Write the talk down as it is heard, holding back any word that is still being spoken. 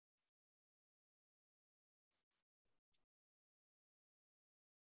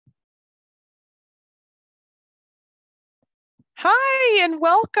Hi and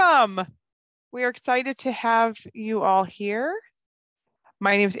welcome. We are excited to have you all here.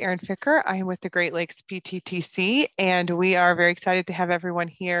 My name is Erin Ficker. I am with the Great Lakes PTTC, and we are very excited to have everyone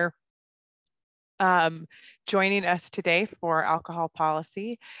here joining us today for alcohol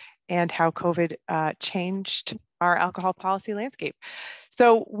policy and how COVID changed our alcohol policy landscape.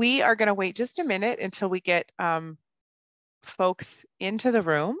 So we are going to wait just a minute until we get folks into the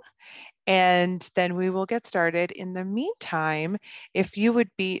room, and then we will get started. In the meantime, if you would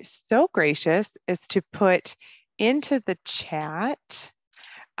be so gracious as to put into the chat,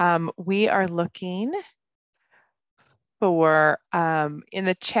 we are looking for in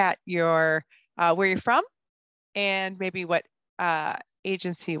the chat your where you're from and maybe what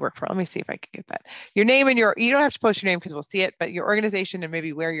agency you work for. Let me see if I can get that. Your name and you don't have to post your name because we'll see it, but your organization and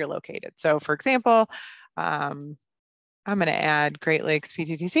maybe where you're located. So for example, I'm going to add Great Lakes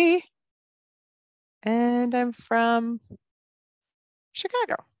PTTC. And I'm from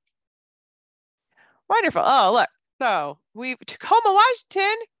Chicago. Wonderful. Oh, look. So Tacoma,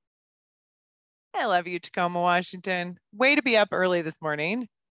 Washington. I love you, Tacoma, Washington. Way to be up early this morning.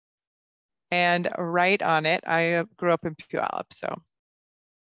 And right on it. I grew up in Puyallup, so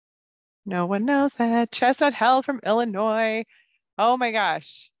no one knows that. Chestnut Hill from Illinois. Oh my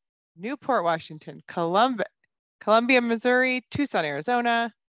gosh. Newport, Washington. Columbia, Missouri. Tucson,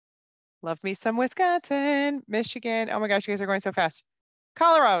 Arizona. Love me some Wisconsin. Michigan. Oh my gosh, you guys are going so fast.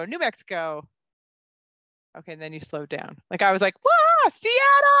 Colorado, New Mexico. Okay, and then you slowed down. Like I was like, wow,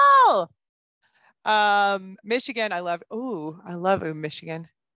 Seattle. Michigan, I love Michigan.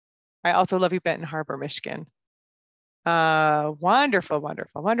 I also love you, Benton Harbor, Michigan. Wonderful,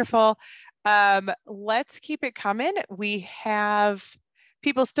 wonderful, wonderful. Let's keep it coming. We have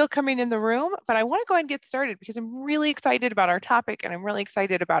people still coming in the room, but I want to go ahead and get started because I'm really excited about our topic and I'm really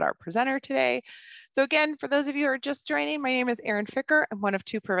excited about our presenter today. So again, for those of you who are just joining, my name is Erin Ficker. I'm one of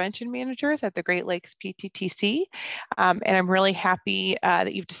two prevention managers at the Great Lakes PTTC. And I'm really happy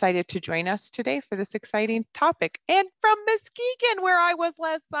that you've decided to join us today for this exciting topic. And from Muskegon, where I was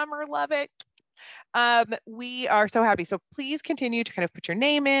last summer, love it. We are so happy. So please continue to kind of put your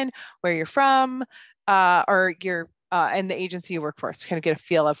name in, where you're from, or your and the agency you work for, so kind of get a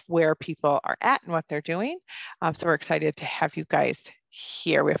feel of where people are at and what they're doing. So we're excited to have you guys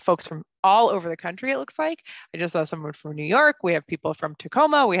here. We have folks from all over the country, it looks like. I just saw someone from New York. We have people from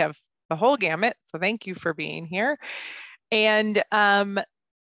Tacoma. We have the whole gamut. So thank you for being here. And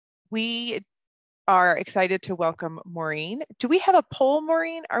we are excited to welcome Maureen. Do we have a poll,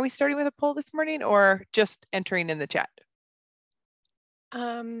 Maureen? Are we starting with a poll this morning or just entering in the chat?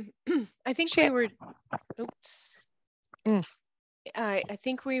 I think we were, oops. I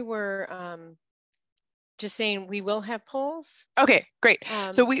think we were just saying we will have polls. Okay, great.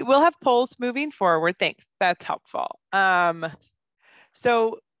 So we will have polls moving forward. Thanks. That's helpful.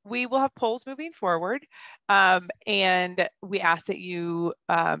 So we will have polls moving forward. And we ask that you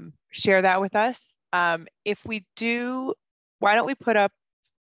share that with us. If we do, why don't we put up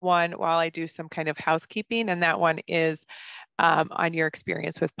one while I do some kind of housekeeping, and that one is on your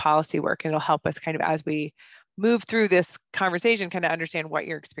experience with policy work. It'll help us kind of as we move through this conversation, kind of understand what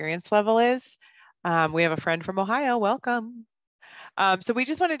your experience level is. We have a friend from Ohio, welcome. So we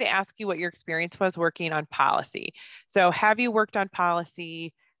just wanted to ask you what your experience was working on policy. So have you worked on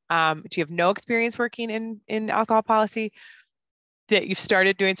policy? Do you have no experience working in alcohol policy? That you've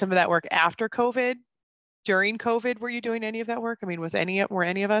started doing some of that work after COVID? During COVID, were you doing any of that work? I mean, were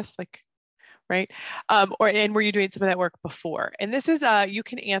any of us like, right? And were you doing some of that work before? And this is, you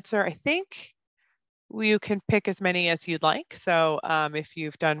can answer, I think you can pick as many as you'd like. So if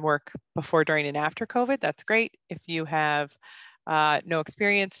you've done work before, during, and after COVID, that's great. If you have no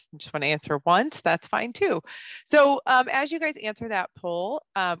experience, just want to answer once, that's fine too. So as you guys answer that poll,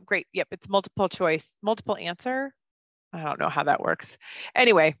 great. Yep, it's multiple choice, multiple answer. I don't know how that works.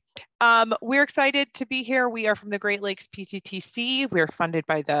 Anyway, we're excited to be here. We are from the Great Lakes PTTC. We're funded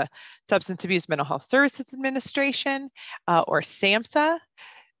by the Substance Abuse Mental Health Services Administration, or SAMHSA.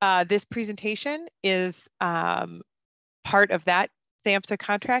 This presentation is part of that SAMHSA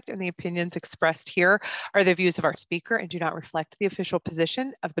contract, and the opinions expressed here are the views of our speaker and do not reflect the official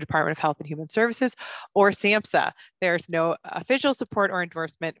position of the Department of Health and Human Services or SAMHSA. There's no official support or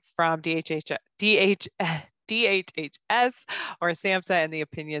endorsement from DHHS or SAMHSA, and the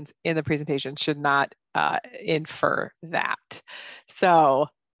opinions in the presentation should not infer that. So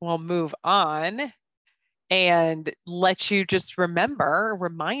we'll move on and let you just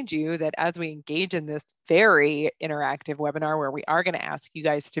remind you that as we engage in this very interactive webinar where we are going to ask you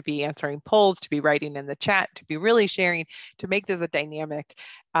guys to be answering polls, to be writing in the chat, to be really sharing, to make this a dynamic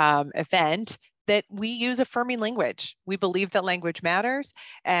event, that we use affirming language. We believe that language matters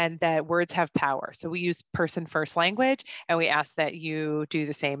and that words have power. So we use person first language, and we ask that you do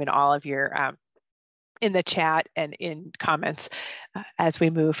the same in all of your, in the chat and in comments as we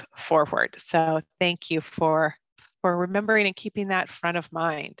move forward. So thank you for remembering and keeping that front of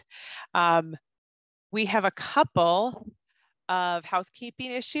mind. We have a couple of housekeeping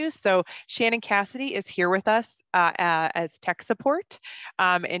issues. So Shannon Cassidy is here with us as tech support.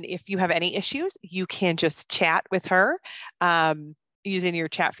 And if you have any issues, you can just chat with her using your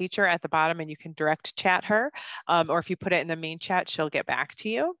chat feature at the bottom, and you can direct chat her. Or if you put it in the main chat, she'll get back to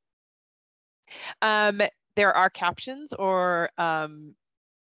you. There are captions or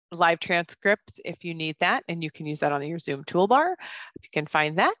live transcripts if you need that, and you can use that on your Zoom toolbar. If you can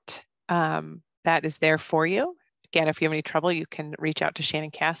find that, that is there for you. Again, if you have any trouble, you can reach out to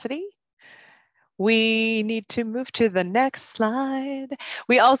Shannon Cassidy. We need to move to the next slide.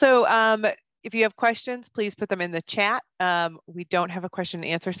 We also, if you have questions, please put them in the chat. We don't have a question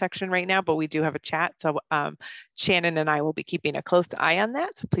and answer section right now, but we do have a chat. So Shannon and I will be keeping a close eye on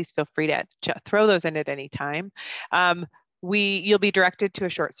that. So please feel free to throw those in at any time. You'll be directed to a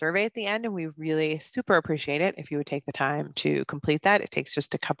short survey at the end, and we really super appreciate it if you would take the time to complete that. It takes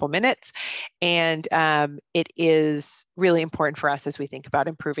just a couple minutes, and it is really important for us as we think about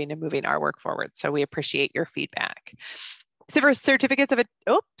improving and moving our work forward. So we appreciate your feedback. Certificates of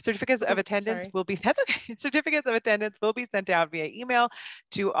attendance will be, that's okay. Certificates of attendance will be sent out via email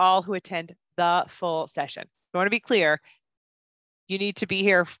to all who attend the full session. I want to be clear, you need to be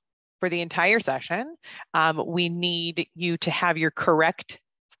here for the entire session. We need you to have your correct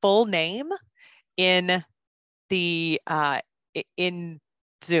full name in the in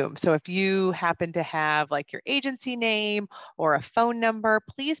Zoom. So if you happen to have like your agency name or a phone number,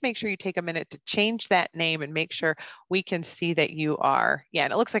 please make sure you take a minute to change that name and make sure we can see that you are. Yeah,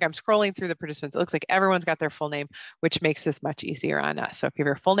 and it looks like I'm scrolling through the participants. It looks like everyone's got their full name, which makes this much easier on us. So if you have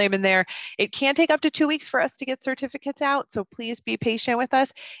your full name in there, it can take up to 2 weeks for us to get certificates out. So please be patient with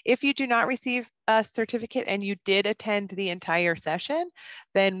us. If you do not receive a certificate and you did attend the entire session,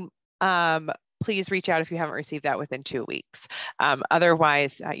 then please reach out if you haven't received that within 2 weeks.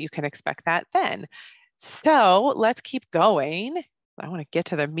 Otherwise, you can expect that then. So let's keep going. I want to get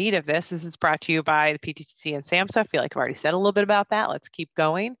to the meat of this. This is brought to you by the PTTC and SAMHSA. I feel like I've already said a little bit about that. Let's keep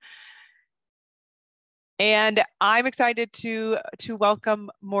going. And I'm excited to welcome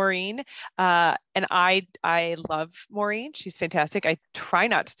Maureen. And I love Maureen. She's fantastic. I try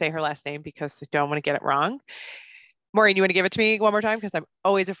not to say her last name because I don't want to get it wrong. Maureen, you want to give it to me one more time? Because I'm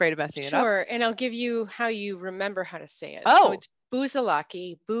always afraid of messing it up. Sure, and I'll give you how you remember how to say it. Oh. So it's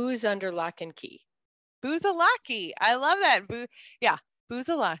Boozalaki, booze under lock and key. Boozalaki. I love that. Yeah,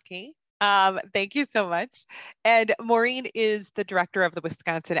 Boozalaki. Thank you so much. And Maureen is the director of the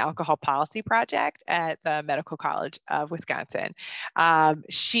Wisconsin Alcohol Policy Project at the Medical College of Wisconsin.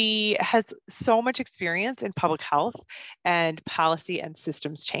 She has so much experience in public health and policy and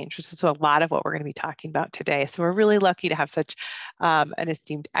systems change, which is a lot of what we're going to be talking about today. So we're really lucky to have such an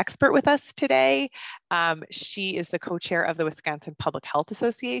esteemed expert with us today. She is the co-chair of the Wisconsin Public Health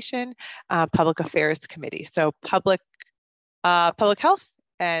Association Public Affairs Committee. So public health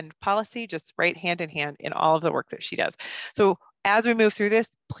and policy just right hand in hand in all of the work that she does. So as we move through this,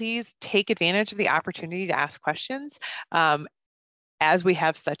 please take advantage of the opportunity to ask questions as we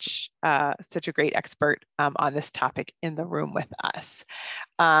have such a great expert on this topic in the room with us.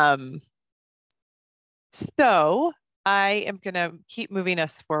 So I am gonna keep moving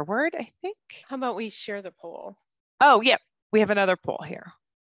us forward, I think. How about we share the poll? Oh, yeah, we have another poll here.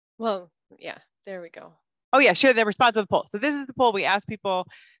 Well, yeah, there we go. Oh yeah, share the response of the poll. So this is the poll. We asked people,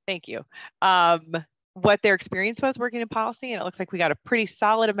 thank you, what their experience was working in policy. And it looks like we got a pretty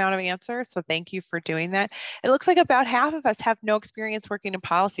solid amount of answers. So thank you for doing that. It looks like about half of us have no experience working in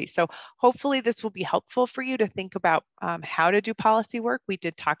policy. So hopefully this will be helpful for you to think about how to do policy work. We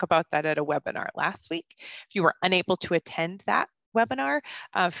did talk about that at a webinar last week. If you were unable to attend that webinar,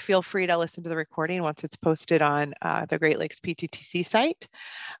 feel free to listen to the recording once it's posted on the Great Lakes PTTC site.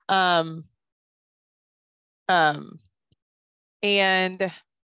 And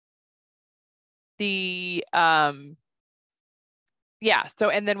the, yeah, so,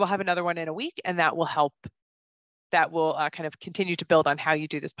 and then we'll have another one in a week, and that will help, that will kind of continue to build on how you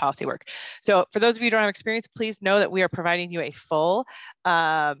do this policy work. So for those of you who don't have experience, please know that we are providing you a full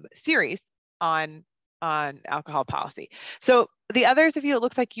series on alcohol policy. So the others of you, it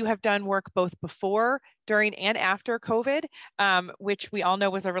looks like you have done work both before, during, and after COVID, which we all know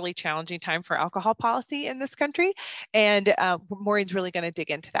was a really challenging time for alcohol policy in this country. And Maureen's really going to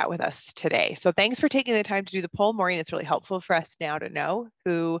dig into that with us today. So thanks for taking the time to do the poll, Maureen. It's really helpful for us now to know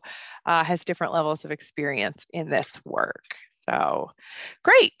who has different levels of experience in this work. So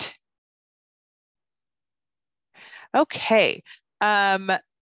great. Okay.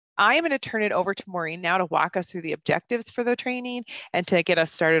 I am going to turn it over to Maureen now to walk us through the objectives for the training and to get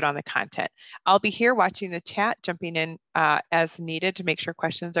us started on the content. I'll be here watching the chat, jumping in as needed to make sure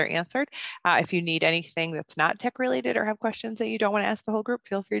questions are answered. If you need anything that's not tech related or have questions that you don't want to ask the whole group,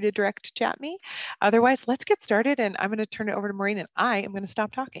 feel free to direct chat me. Otherwise, let's get started, and I'm going to turn it over to Maureen, and I am going to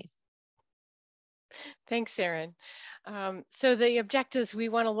stop talking. Thanks, Erin. So the objectives, we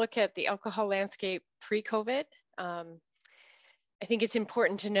want to look at the alcohol landscape pre-COVID. I think it's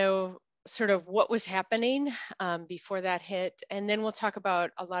important to know sort of what was happening before that hit. And then we'll talk about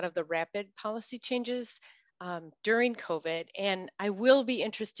a lot of the rapid policy changes during COVID. And I will be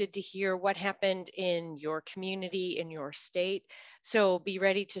interested to hear what happened in your community, in your state. So be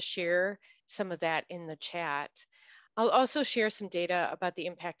ready to share some of that in the chat. I'll also share some data about the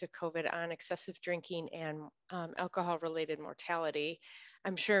impact of COVID on excessive drinking and alcohol-related mortality.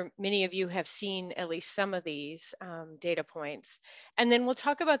 I'm sure many of you have seen at least some of these data points. And then we'll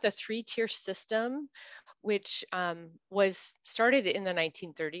talk about the three-tier system, which was started in the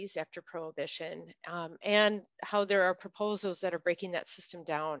 1930s after Prohibition, and how there are proposals that are breaking that system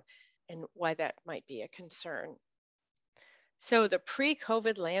down and why that might be a concern. So the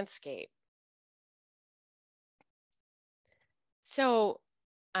pre-COVID landscape. So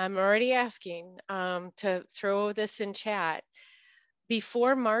I'm already asking to throw this in chat.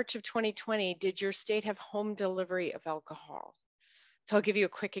 Before March of 2020, did your state have home delivery of alcohol? So I'll give you a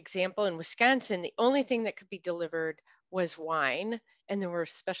quick example. In Wisconsin, the only thing that could be delivered was wine, and there were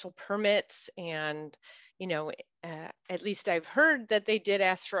special permits. And, you know, at least I've heard that they did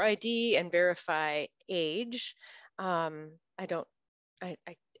ask for ID and verify age. I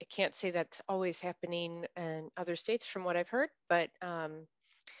can't say that's always happening in other states from what I've heard, but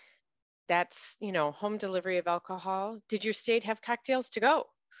that's, you know, home delivery of alcohol. Did your state have cocktails to go?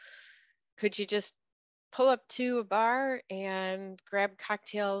 Could you just pull up to a bar and grab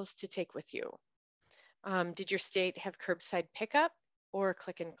cocktails to take with you? Did your state have curbside pickup or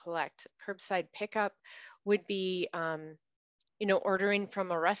click and collect? Curbside pickup would be, you know, ordering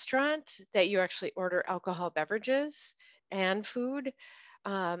from a restaurant that you actually order alcohol beverages and food,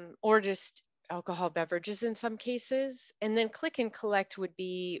 or just alcohol beverages in some cases. And then click and collect would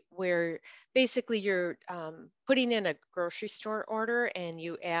be where basically you're putting in a grocery store order and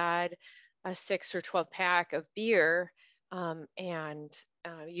you add a 6 or 12 pack of beer, and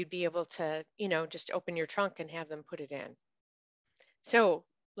you'd be able to, you know, just open your trunk and have them put it in. So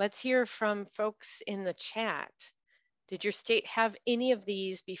let's hear from folks in the chat. Did your state have any of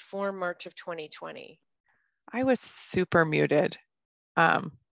these before March of 2020? I was super muted.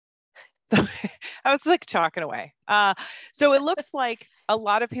 So I was like talking away. So it looks like a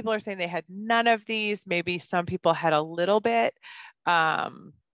lot of people are saying they had none of these. Maybe some people had a little bit.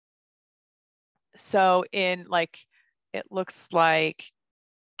 So in like, it looks like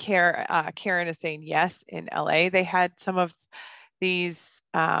Karen is saying yes, in LA, they had some of these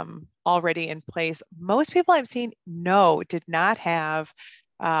already in place. Most people I'm seeing, no, did not have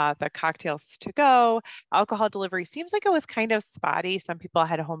the cocktails to go. Alcohol delivery seems like it was kind of spotty. Some people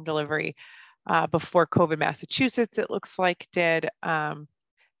had a home delivery before COVID. Massachusetts, it looks like, did.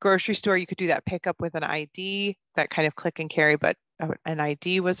 Grocery store, you could do that pickup with an ID, that kind of click and carry, but an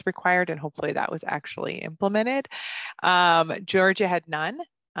ID was required, and hopefully that was actually implemented. Georgia had none,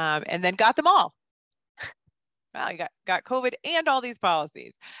 and then got them all. Well, you got COVID and all these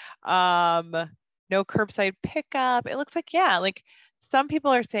policies. No curbside pickup. It looks like, yeah, like some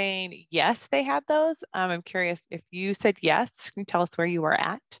people are saying yes, they had those. I'm curious if you said yes, can you tell us where you were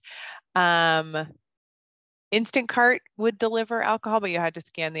at? Instant Cart would deliver alcohol, but you had to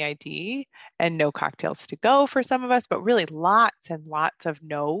scan the ID, and no cocktails to go for some of us, but really lots and lots of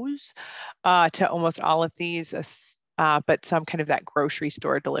no's to almost all of these, but some kind of that grocery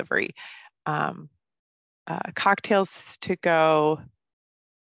store delivery. Cocktails to go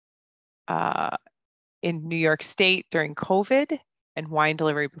in New York State during COVID, and wine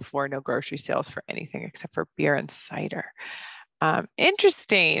delivery before, no grocery sales for anything except for beer and cider.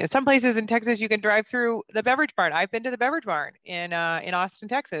 Interesting. In some places in Texas, you can drive through the beverage barn. I've been to the beverage barn in Austin,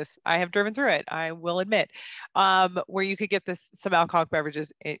 Texas. I have driven through it, I will admit, where you could get some alcoholic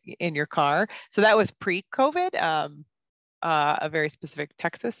beverages in your car. So that was pre-COVID. a very specific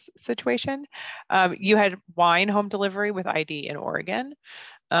Texas situation. You had wine home delivery with ID in Oregon.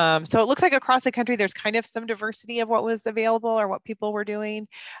 So it looks like across the country, there's kind of some diversity of what was available or what people were doing.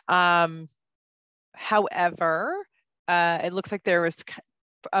 However, it looks like there was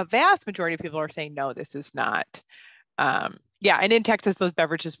a vast majority of people are saying, no, this is not. Yeah, and in Texas, those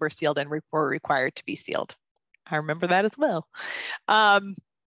beverages were sealed and were required to be sealed. I remember that as well.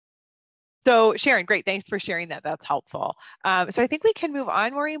 So Sharon, great. Thanks for sharing that. That's helpful. So I think we can move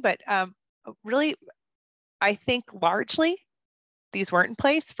on, Maureen, but really, I think largely these weren't in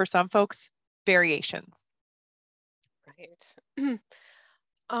place. For some folks, variations. Right.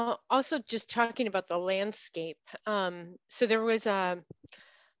 Also, just talking about the landscape. So there was a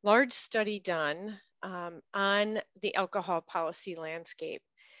large study done on the alcohol policy landscape.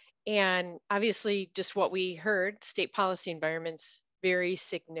 And obviously, just what we heard, state policy environments vary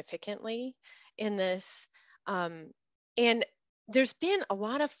significantly in this. And there's been a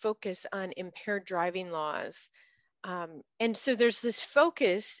lot of focus on impaired driving laws. And so there's this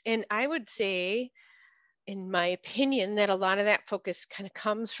focus, and I would say, in my opinion, that a lot of that focus kind of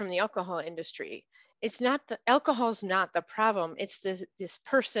comes from the alcohol industry. It's not the alcohol's not the problem. It's this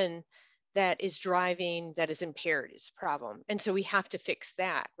person that is driving that is impaired is the problem. And so we have to fix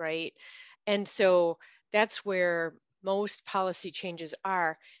that, right? And so that's where most policy changes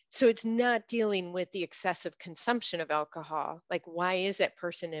are. So it's not dealing with the excessive consumption of alcohol. Like, why is that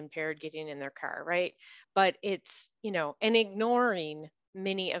person impaired getting in their car, right? But it's, and ignoring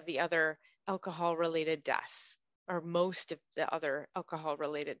many of the other alcohol related deaths, or most of the other alcohol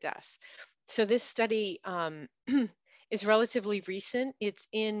related deaths. So this study is relatively recent. It's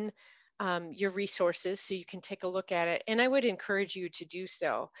in your resources, so you can take a look at it. And I would encourage you to do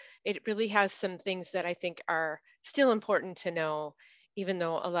so. It really has some things that I think are still important to know, even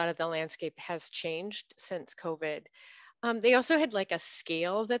though a lot of the landscape has changed since COVID. They also had like a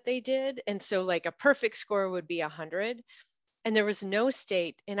scale that they did. And so like a perfect score would be 100. And there was no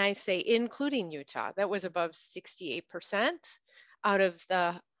state, and I say including Utah, that was above 68% out of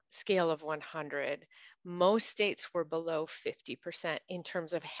the scale of 100. Most states were below 50% in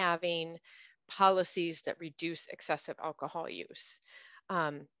terms of having policies that reduce excessive alcohol use.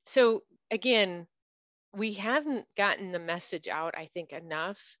 So again, we haven't gotten the message out, I think,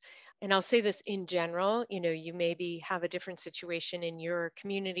 enough. And I'll say this in general, you maybe have a different situation in your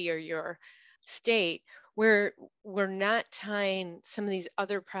community or your state where we're not tying some of these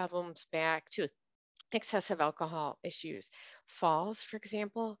other problems back to excessive alcohol issues. Falls, for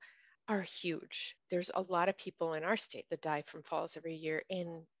example, are huge. There's a lot of people in our state that die from falls every year,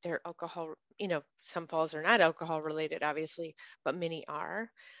 and they're alcohol, some falls are not alcohol related, obviously, but many are.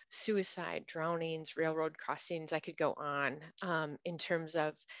 Suicide, drownings, railroad crossings, I could go on in terms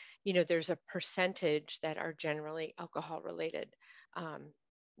of, there's a percentage that are generally alcohol related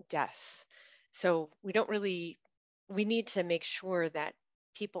deaths. So we need to make sure that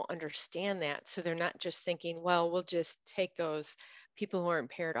people understand that, so they're not just thinking, well, we'll just take those people who are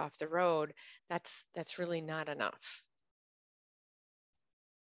impaired off the road. That's really not enough.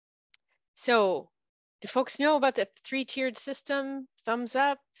 So do folks know about the 3-tiered system? Thumbs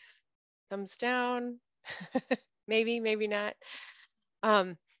up, thumbs down, maybe not.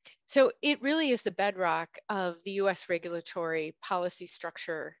 So it really is the bedrock of the US regulatory policy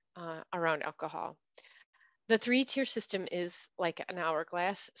structure around alcohol. The 3-tier system is like an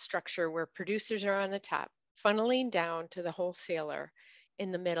hourglass structure where producers are on the top, funneling down to the wholesaler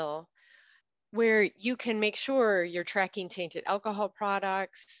in the middle, where you can make sure you're tracking tainted alcohol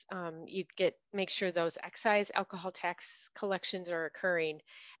products. Make sure those excise alcohol tax collections are occurring,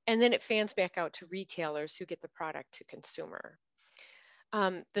 and then it fans back out to retailers who get the product to consumer.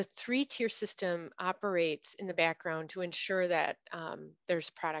 The 3-tier system operates in the background to ensure that there's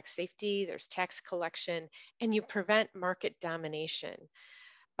product safety, there's tax collection, and you prevent market domination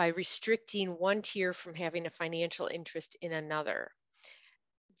by restricting one tier from having a financial interest in another.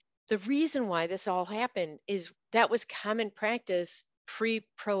 The reason why this all happened is that was common practice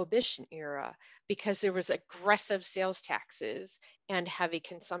pre-prohibition era, because there was aggressive sales taxes and heavy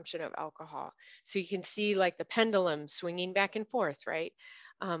consumption of alcohol. So you can see like the pendulum swinging back and forth, right,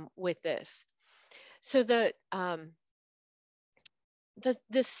 with this. So the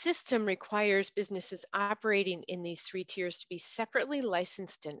system requires businesses operating in these 3 tiers to be separately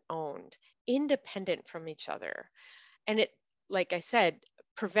licensed and owned, independent from each other. And it, like I said,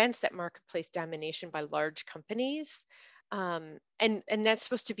 prevents that marketplace domination by large companies. And that's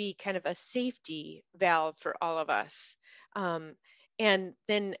supposed to be kind of a safety valve for all of us. And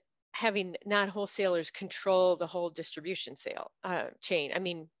then having not wholesalers control the whole distribution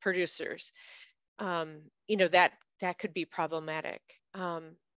chain, producers, that that could be problematic.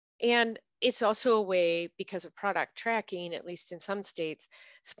 And it's also a way, because of product tracking, at least in some states,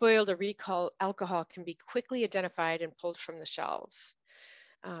 spoiled or recall alcohol can be quickly identified and pulled from the shelves.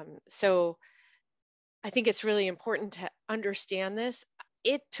 So I think it's really important to understand this.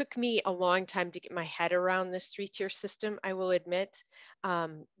 It took me a long time to get my head around this three-tier system, I will admit.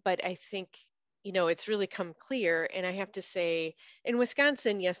 But I think, it's really come clear. And I have to say, in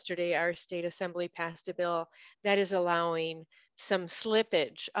Wisconsin yesterday, our state assembly passed a bill that is allowing some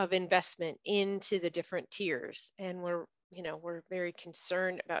slippage of investment into the different tiers. And we're very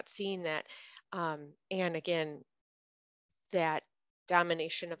concerned about seeing that. And again, that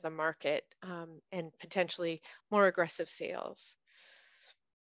domination of the market, and potentially more aggressive sales.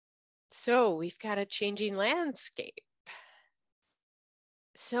 So we've got a changing landscape.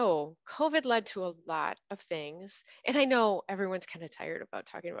 So COVID led to a lot of things. And I know everyone's kind of tired about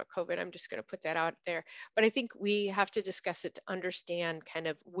talking about COVID. I'm just going to put that out there. But I think we have to discuss it to understand kind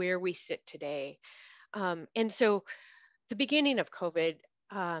of where we sit today. And so the beginning of COVID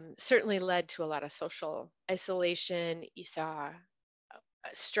certainly led to a lot of social isolation. You saw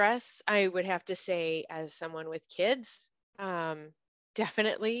stress, I would have to say, as someone with kids,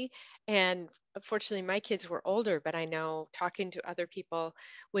 definitely. And fortunately, my kids were older, but I know talking to other people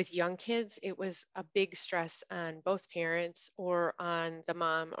with young kids, it was a big stress on both parents or on the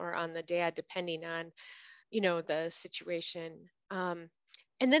mom or on the dad, depending on, the situation. And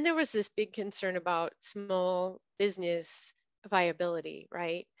then there was this big concern about small business viability,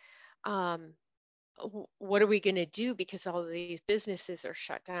 right? Um, what are we going to do because all of these businesses are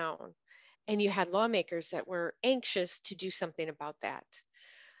shut down? And you had lawmakers that were anxious to do something about that.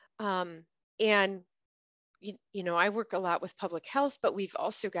 And I work a lot with public health, but we've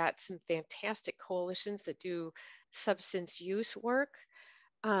also got some fantastic coalitions that do substance use work.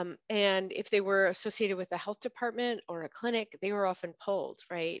 And if they were associated with a health department or a clinic, they were often pulled,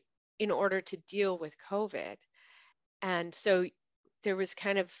 right, in order to deal with COVID. And so there was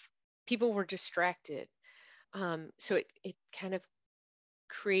kind of, people were distracted. So it kind of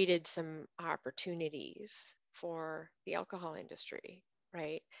created some opportunities for the alcohol industry,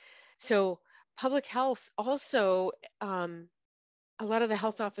 right? So public health also, a lot of the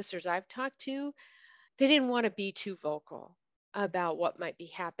health officers I've talked to, they didn't want to be too vocal about what might be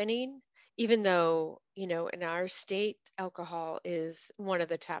happening, even though, in our state, alcohol is one of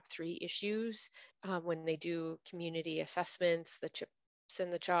the top three issues when they do community assessments, the CHIPs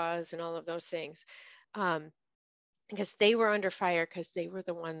and the CHAWs and all of those things. Because they were under fire because they were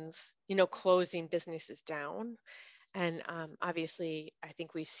the ones, closing businesses down. And obviously, I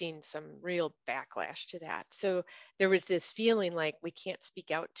think we've seen some real backlash to that. So there was this feeling like we can't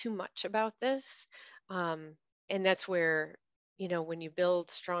speak out too much about this. And that's where, when you build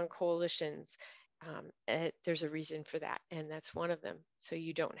strong coalitions, there's a reason for that. And that's one of them. So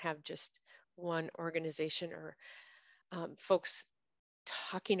you don't have just one organization or folks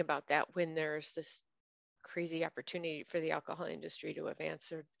talking about that when there's this crazy opportunity for the alcohol industry to advance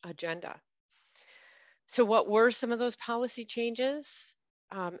their agenda. So what were some of those policy changes?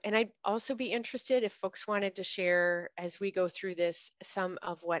 And I'd also be interested if folks wanted to share, as we go through this, some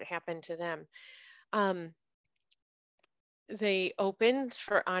of what happened to them. They opened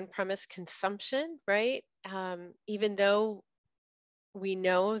for on-premise consumption, right? Even though we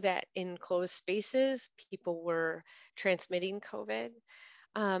know that in closed spaces, people were transmitting COVID.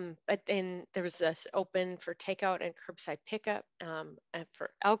 But then there was this open for takeout and curbside pickup and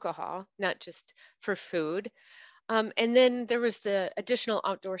for alcohol, not just for food. And then there was the additional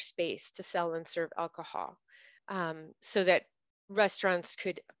outdoor space to sell and serve alcohol, so that restaurants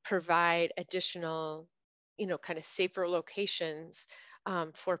could provide additional, kind of safer locations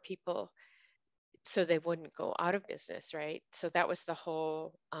for people so they wouldn't go out of business, right? So that was the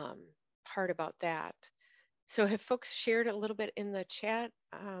whole part about that. So have folks shared a little bit in the chat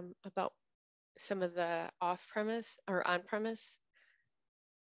about some of the off-premise or on-premise?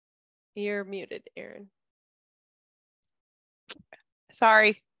 You're muted, Erin.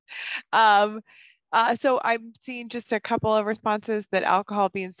 Sorry. So I'm seeing just a couple of responses that alcohol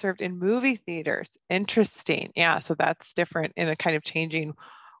being served in movie theaters. Interesting. Yeah, so that's different in a kind of changing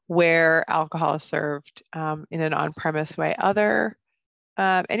where alcohol is served in an on-premise way.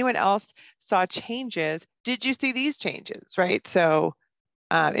 Anyone else saw changes? Did you see these changes, right? So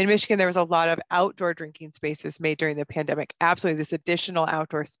in Michigan, there was a lot of outdoor drinking spaces made during the pandemic. Absolutely, this additional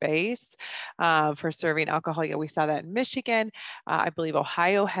outdoor space for serving alcohol. Yeah, we saw that in Michigan. I believe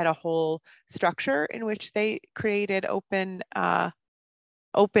Ohio had a whole structure in which they created open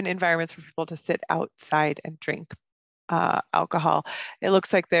environments for people to sit outside and drink alcohol. It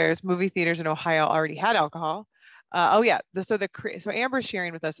looks like there's movie theaters in Ohio already had alcohol. So Amber's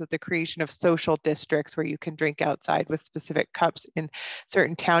sharing with us that the creation of social districts where you can drink outside with specific cups in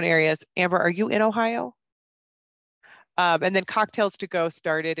certain town areas. Amber, are you in Ohio? And then Cocktails to Go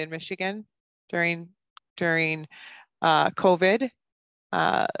started in Michigan during COVID.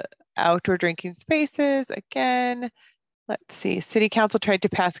 Outdoor drinking spaces, again, let's see, city council tried to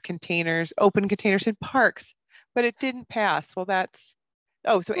pass open containers in parks, but it didn't pass. Well,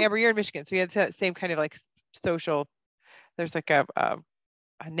 so Amber, you're in Michigan, so you had that same kind of like social, there's like a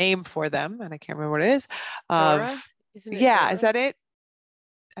name for them, and I can't remember what it is. Dora, isn't it? Yeah, Dora? is that it?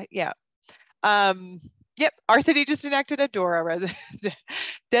 Yeah. Yep, our city just enacted a DORA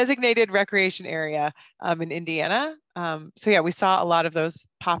designated recreation area in Indiana. So yeah, we saw a lot of those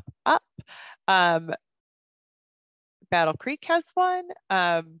pop up. Battle Creek has one.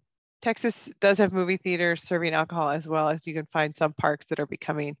 Texas does have movie theaters serving alcohol, as well as you can find some parks that are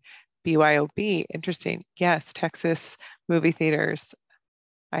becoming BYOB. Interesting. Yes, Texas movie theaters.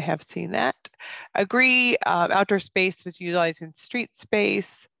 I have seen that. Agree. Outdoor space was utilizing street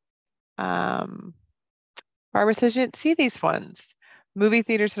space. Barbara says you didn't see these ones. Movie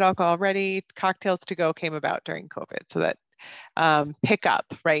theaters had alcohol already. Cocktails to Go came about during COVID. So that pickup,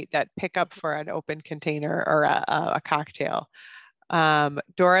 right? That pickup for an open container or a cocktail.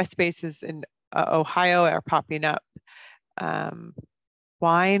 Dora spaces in Ohio are popping up.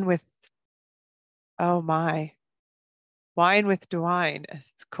 Wine with, oh my, wine with DeWine is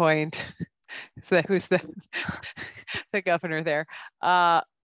coined. So who's the governor there?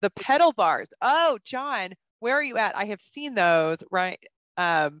 The pedal bars. Oh, John, where are you at? I have seen those, right?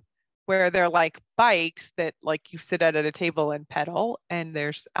 Where they're like bikes that like you sit at a table and pedal, and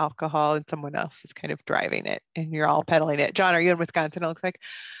there's alcohol and someone else is kind of driving it and you're all pedaling it. John, are you in Wisconsin? It looks like.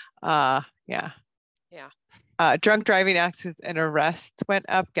 Yeah. Yeah. Drunk driving accidents and arrests went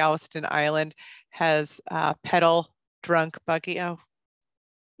up. Galveston Island has pedal drunk buggy. Oh,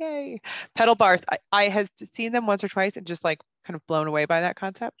 yay. Pedal bars. I have seen them once or twice and just like kind of blown away by that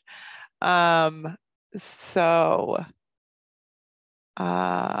concept. So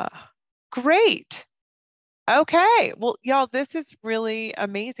great. Okay. Well, y'all, this is really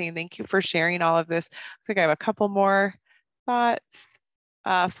amazing. Thank you for sharing all of this. I think I have a couple more thoughts.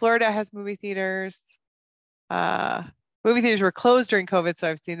 Florida has movie theaters. Movie theaters were closed during COVID, so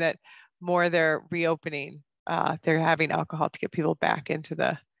I've seen that more they're reopening. They're having alcohol to get people back into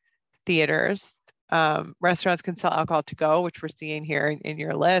the theaters. Restaurants can sell alcohol to go, which we're seeing here in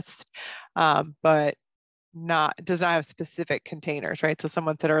your list, but does not have specific containers, right? So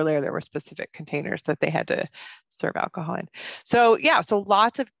someone said earlier there were specific containers that they had to serve alcohol in. So yeah, so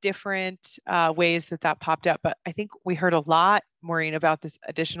lots of different ways that popped up, but I think we heard a lot, Maureen, about this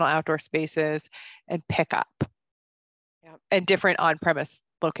additional outdoor spaces and pickup. Yep. And different on-premise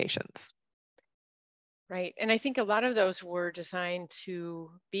locations. Right, and I think a lot of those were designed to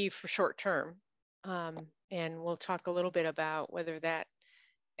be for short term, and we'll talk a little bit about whether that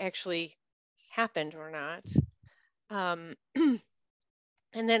actually happened or not. And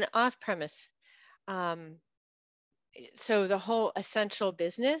then off premise. So the whole essential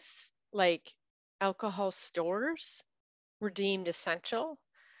business, like alcohol stores, were deemed essential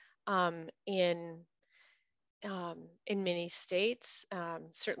in many states,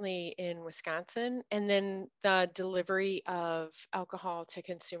 certainly in Wisconsin, and then the delivery of alcohol to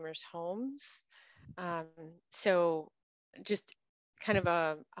consumers' homes. So just kind of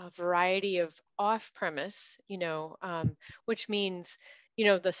a variety of off-premise, which means,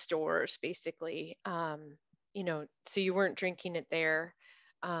 the stores basically, so you weren't drinking it there,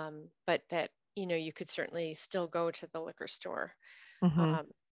 but that, you could certainly still go to the liquor store. Mm-hmm.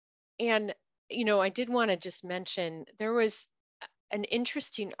 And, I did want to just mention there was an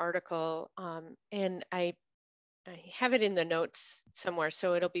interesting article, and I have it in the notes somewhere,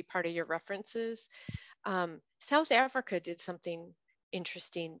 so it'll be part of your references. South Africa did something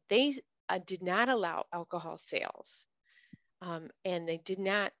interesting. They did not allow alcohol sales, and they did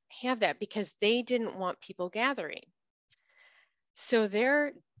not have that because they didn't want people gathering. So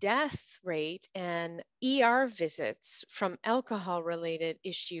their death rate and ER visits from alcohol related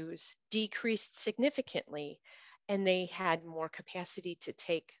issues decreased significantly, and they had more capacity to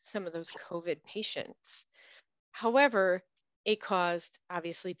take some of those COVID patients. However, it caused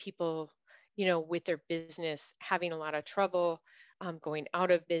obviously people, with their business having a lot of trouble, going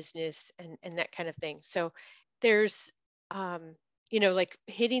out of business and that kind of thing. So there's, like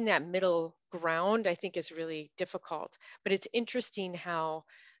hitting that middle ground, I think is really difficult. But it's interesting how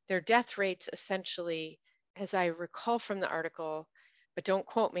their death rates essentially, as I recall from the article, but don't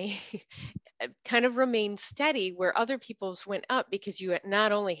quote me, kind of remained steady where other people's went up, because you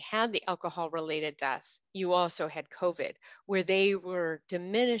not only had the alcohol related deaths, you also had COVID, where they were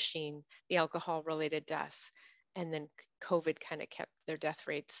diminishing the alcohol related deaths. And then COVID kind of kept their death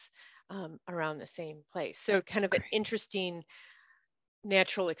rates around the same place. So kind of an interesting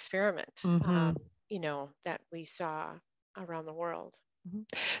natural experiment, you know, that we saw around the world.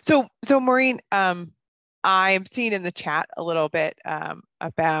 So Maureen, I'm seeing in the chat a little bit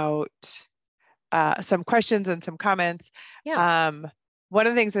about some questions and some comments. Yeah. One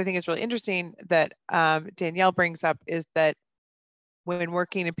of the things I think is really interesting that Danielle brings up is that when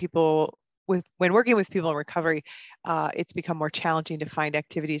working with people in recovery, it's become more challenging to find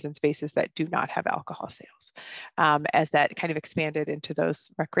activities and spaces that do not have alcohol sales, as that kind of expanded into those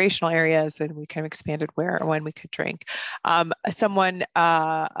recreational areas, and we kind of expanded where or when we could drink. Someone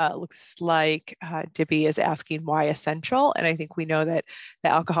looks like Dibby is asking why essential, and I think we know that the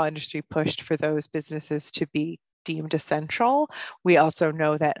alcohol industry pushed for those businesses to be deemed essential. We also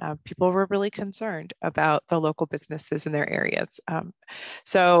know that people were really concerned about the local businesses in their areas.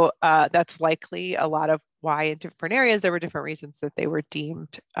 So that's likely a lot of why in different areas there were different reasons that they were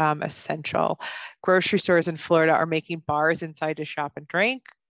deemed essential. Grocery stores in Florida are making bars inside to shop and drink.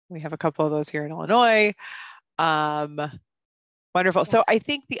 We have a couple of those here in Illinois. Wonderful. So I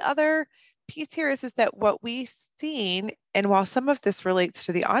think the other piece here is that what we've seen, and while some of this relates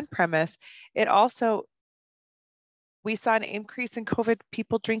to the on-premise, it also, we saw an increase in COVID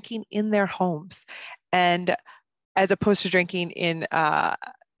people drinking in their homes, and as opposed to drinking in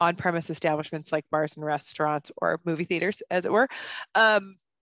on-premise establishments like bars and restaurants or movie theaters, as it were.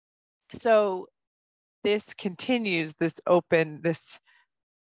 So this continues, this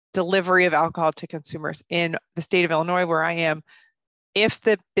delivery of alcohol to consumers in the state of Illinois, where I am. If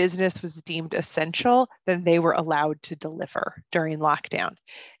the business was deemed essential, then they were allowed to deliver during lockdown.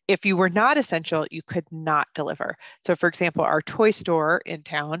 If you were not essential, you could not deliver. So for example, our toy store in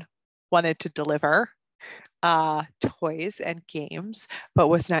town wanted to deliver toys and games, but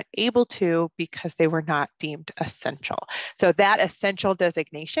was not able to because they were not deemed essential. So that essential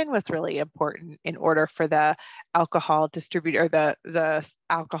designation was really important in order for the alcohol distributor, the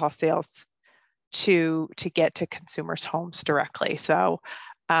alcohol sales to get to consumers' homes directly. So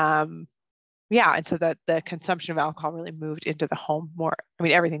yeah, and so that the consumption of alcohol really moved into the home more. I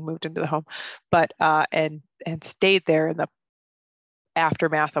mean, everything moved into the home, but and stayed there in the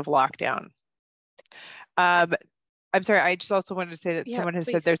aftermath of lockdown. I'm sorry, I just also wanted to say that someone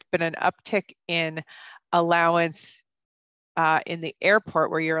has said there's been an uptick in allowance in the airport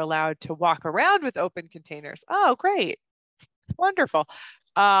where you're allowed to walk around with open containers. Oh, great. Wonderful.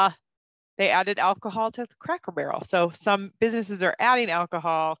 They added alcohol to the Cracker Barrel. So some businesses are adding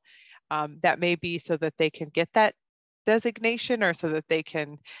alcohol. That may be so that they can get that designation, or so that they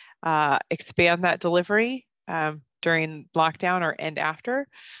can expand that delivery during lockdown or and after.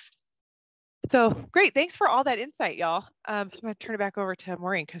 So great, thanks for all that insight, y'all. I'm gonna turn it back over to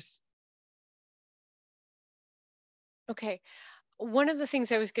Maureen because. Okay, one of the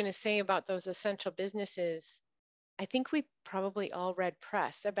things I was going to say about those essential businesses, I think we probably all read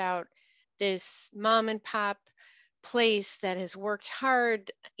press about this mom and pop place that has worked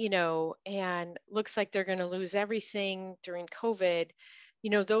hard, you know, and looks like they're going to lose everything during COVID. You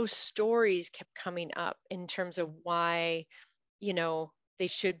know, those stories kept coming up in terms of why, you know, they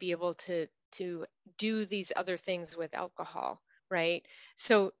should be able to do these other things with alcohol, right?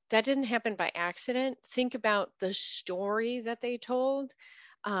 So that didn't happen by accident. Think about the story that they told,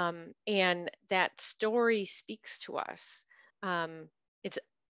 and that story speaks to us. It's,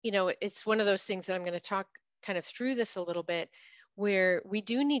 you know, it's one of those things that I'm going to talk kind of through this a little bit, where we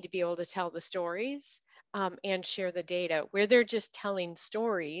do need to be able to tell the stories and share the data. Where they're just telling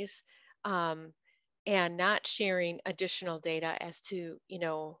stories and not sharing additional data as to, you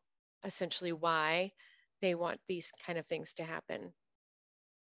know, essentially why they want these kind of things to happen.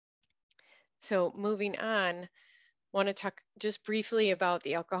 So moving on, want to talk just briefly about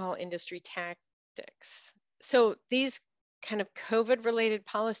the alcohol industry tactics. So these kind of COVID related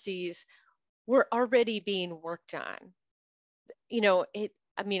policies were already being worked on. You know,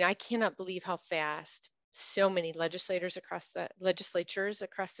 I mean, I cannot believe how fast so many legislatures across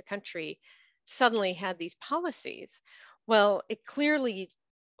the country suddenly had these policies. Well, it clearly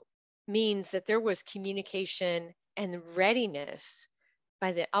means that there was communication and readiness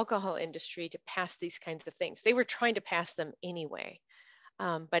by the alcohol industry to pass these kinds of things. They were trying to pass them anyway,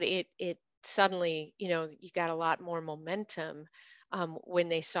 but it suddenly, you know, you got a lot more momentum when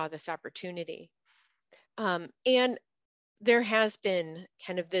they saw this opportunity. And there has been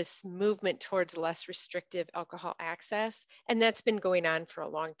kind of this movement towards less restrictive alcohol access, and that's been going on for a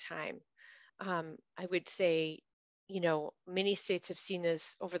long time. I would say, many states have seen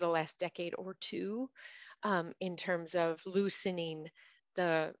this over the last decade or two, in terms of loosening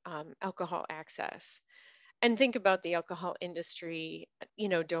the alcohol access. And think about the alcohol industry,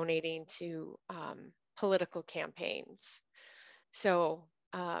 donating to political campaigns. So,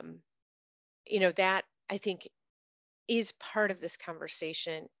 that I think is part of this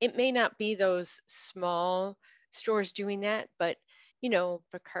conversation. It may not be those small stores doing that, but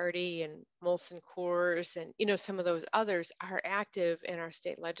Bacardi and Molson Coors and some of those others are active in our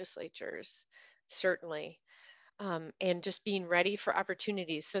state legislatures, certainly, and just being ready for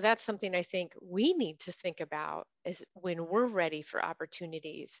opportunities. So that's something I think we need to think about is when we're ready for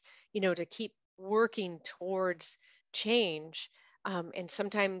opportunities, to keep working towards change. And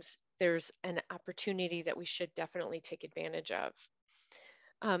sometimes there's an opportunity that we should definitely take advantage of.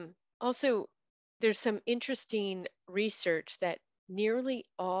 Also, there's some interesting research that nearly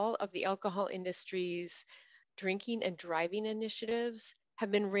all of the alcohol industry's drinking and driving initiatives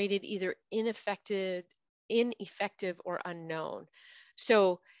have been rated either ineffective or unknown.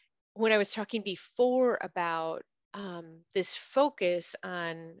 So when I was talking before about this focus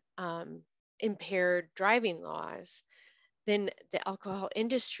on impaired driving laws, then the alcohol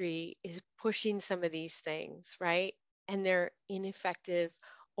industry is pushing some of these things, right? And they're ineffective,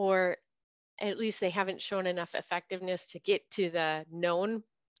 or at least they haven't shown enough effectiveness to get to the known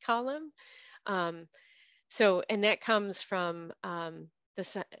column. Um, and that comes from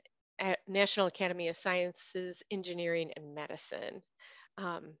the National Academy of Sciences, Engineering, and Medicine.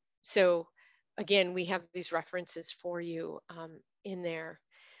 So again, we have these references for you in there.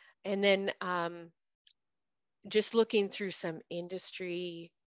 And then just looking through some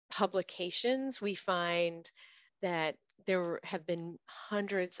industry publications, we find that there have been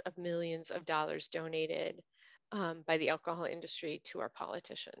hundreds of millions of dollars donated by the alcohol industry to our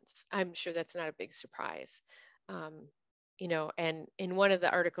politicians. I'm sure that's not a big surprise. And in one of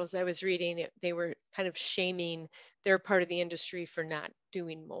the articles I was reading, they were kind of shaming their part of the industry for not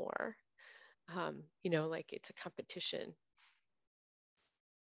doing more. Like it's a competition.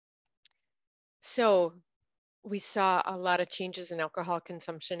 So we saw a lot of changes in alcohol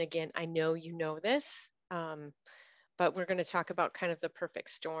consumption. Again, I know you know this, but we're going to talk about kind of the perfect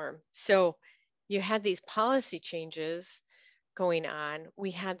storm. So you had these policy changes going on.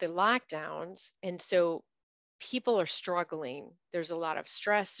 We had the lockdowns. And so people are struggling. There's a lot of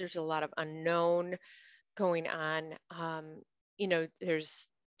stress. There's a lot of unknown going on. There's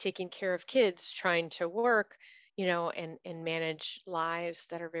taking care of kids, trying to work, and manage lives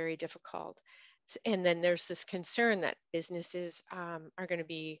that are very difficult. And then there's this concern that businesses are going to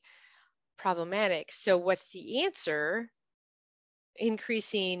be problematic. So what's the answer?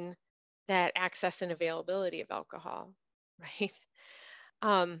 Increasing that access and availability of alcohol, right?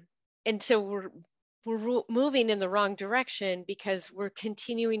 And so we're moving in the wrong direction because we're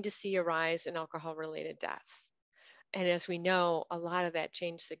continuing to see a rise in alcohol-related deaths. And as we know, a lot of that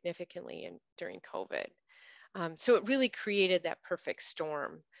changed significantly during COVID. So it really created that perfect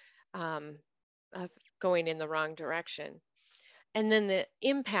storm of going in the wrong direction. And then the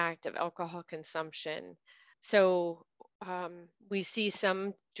impact of alcohol consumption. So we see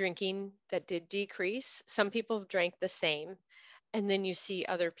some drinking that did decrease. Some people drank the same. And then you see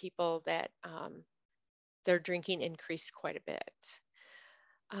other people that their drinking increased quite a bit.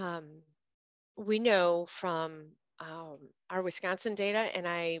 We know from our Wisconsin data, and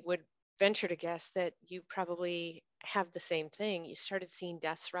I would venture to guess that you probably have the same thing. You started seeing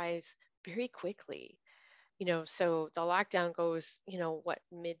deaths rise very quickly. So the lockdown goes,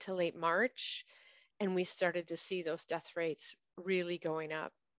 mid to late March, and we started to see those death rates really going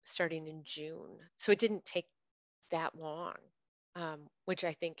up starting in June. So it didn't take that long, which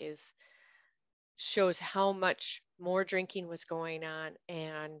I think shows how much more drinking was going on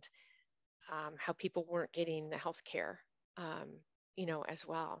and how people weren't getting the health care, as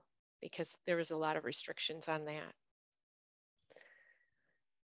well, because there was a lot of restrictions on that.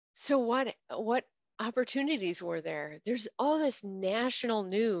 So what opportunities were there? There's all this national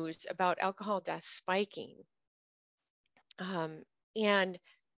news about alcohol deaths spiking. And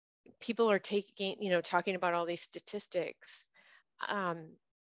people are talking about all these statistics. And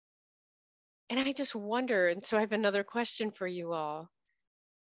I just wonder, and so I have another question for you all.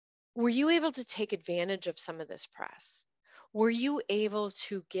 Were you able to take advantage of some of this press? Were you able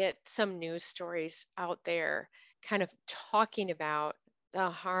to get some news stories out there kind of talking about the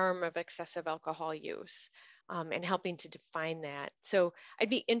harm of excessive alcohol use and helping to define that? So I'd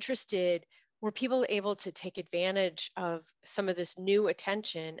be interested, were people able to take advantage of some of this new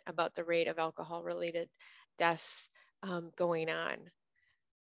attention about the rate of alcohol-related deaths going on?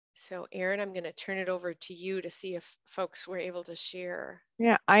 So Erin, I'm going to turn it over to you to see if folks were able to share.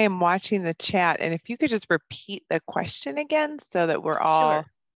 Yeah, I am watching the chat. And if you could just repeat the question again so that we're all,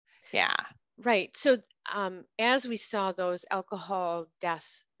 Sure. yeah. Right. So as we saw those alcohol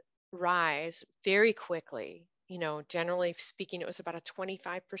deaths rise very quickly, you know, generally speaking, it was about a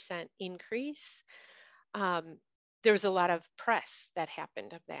 25% increase. There was a lot of press that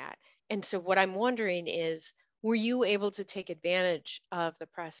happened of that. And so what I'm wondering is, were you able to take advantage of the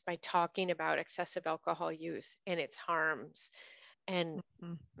press by talking about excessive alcohol use and its harms, and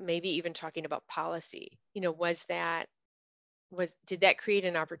Mhm. maybe even talking about policy? You know, did that create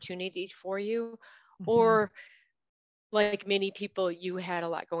an opportunity for you? Mhm. Or like many people, you had a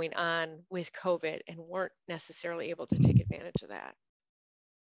lot going on with COVID and weren't necessarily able to take advantage of that?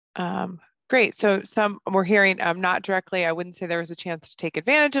 Great. So some we're hearing not directly, I wouldn't say there was a chance to take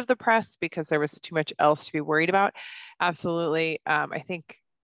advantage of the press because there was too much else to be worried about. Absolutely. I think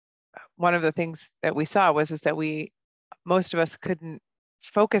one of the things that we saw was is that most of us couldn't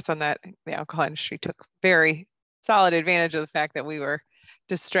focus on that. The alcohol industry took very solid advantage of the fact that we were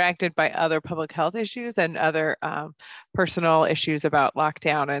distracted by other public health issues and other personal issues about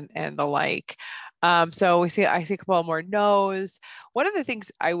lockdown and the like. So I see a couple more no's. One of the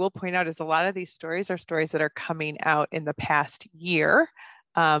things I will point out is a lot of these stories are stories that are coming out in the past year,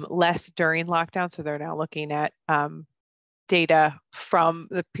 less during lockdown. So they're now looking at data from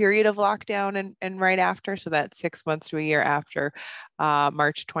the period of lockdown and right after, so that's 6 months to a year after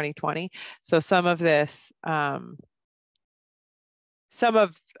March 2020. So some of this, some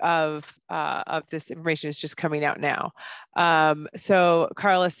of this information is just coming out now. So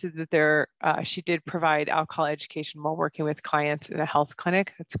Carla said that she did provide alcohol education while working with clients in a health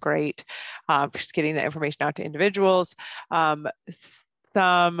clinic. That's great. Just getting that information out to individuals.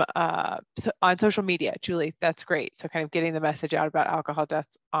 Some on social media, Julie, that's great. So kind of getting the message out about alcohol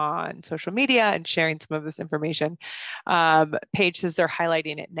deaths on social media and sharing some of this information. Paige says they're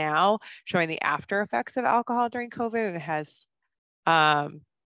highlighting it now, showing the after effects of alcohol during COVID, and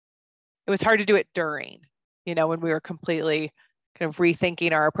it was hard to do it during, when we were completely kind of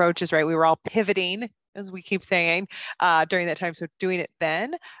rethinking our approaches, right? We were all pivoting, as we keep saying, during that time. So doing it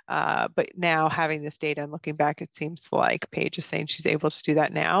then, but now having this data and looking back, it seems like Paige is saying she's able to do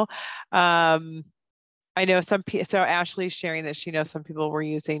that now. I know so Ashley's sharing that she knows some people were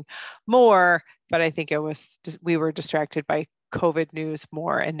using more, but I think we were distracted by COVID news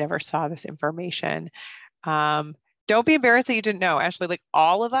more and never saw this information. Don't be embarrassed that you didn't know, Ashley. Like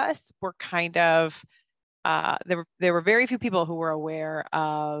all of us were kind of, there were very few people who were aware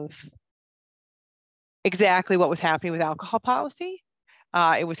of exactly what was happening with alcohol policy.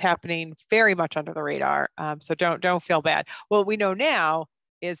 It was happening very much under the radar. So don't feel bad. What we know now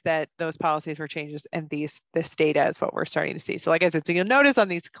is that those policies were changes, and this data is what we're starting to see. So like I said, so you'll notice on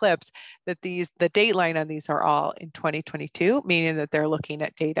these clips that the date line on these are all in 2022, meaning that they're looking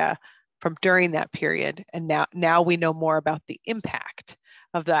at data from during that period. And now we know more about the impact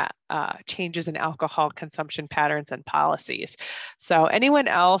of that changes in alcohol consumption patterns and policies. So anyone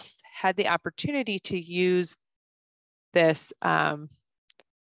else had the opportunity to use this? So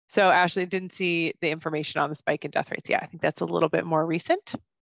Ashley didn't see the information on the spike in death rates. Yeah, I think that's a little bit more recent.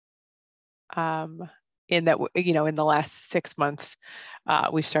 In that, in the last 6 months,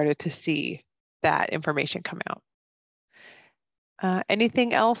 we've started to see that information come out.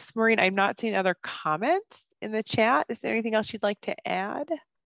 Anything else, Maureen? I'm not seeing other comments in the chat. Is there anything else you'd like to add?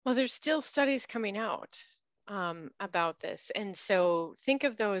 Well, there's still studies coming out about this. And so think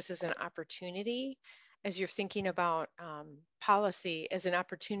of those as an opportunity as you're thinking about policy, as an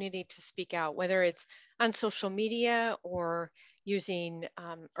opportunity to speak out, whether it's on social media or using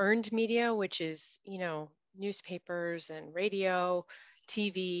earned media, which is, newspapers and radio,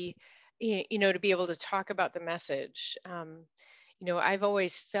 TV, to be able to talk about the message. I've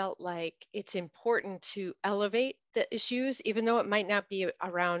always felt like it's important to elevate the issues, even though it might not be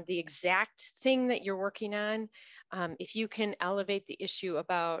around the exact thing that you're working on. If you can elevate the issue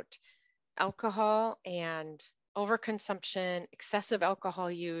about alcohol and overconsumption, excessive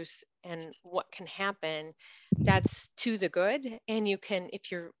alcohol use, and what can happen, that's to the good. And you can,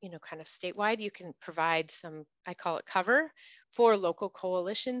 if you're, kind of statewide, you can provide some, I call it cover, for local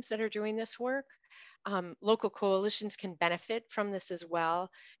coalitions that are doing this work. Local coalitions can benefit from this as well,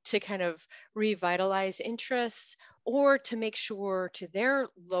 to kind of revitalize interests or to make sure to their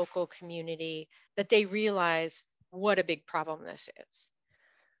local community that they realize what a big problem this is.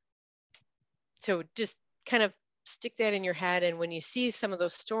 So just kind of stick that in your head. And when you see some of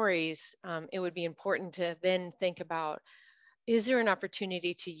those stories, it would be important to then think about, is there an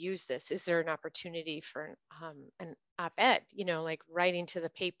opportunity to use this? Is there an opportunity for an op-ed, like writing to the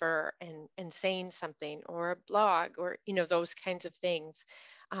paper and saying something, or a blog, or, those kinds of things,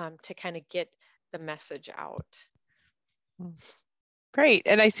 to kind of get the message out. Great.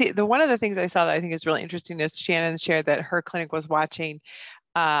 And I see one of the things I saw that I think is really interesting is Shannon shared that her clinic was watching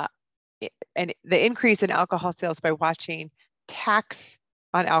and the increase in alcohol sales by watching tax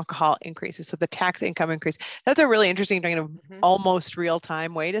on alcohol increases. So the tax income increase. That's a really interesting kind of almost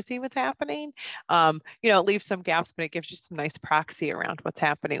real-time way to see what's happening. It leaves some gaps, but it gives you some nice proxy around what's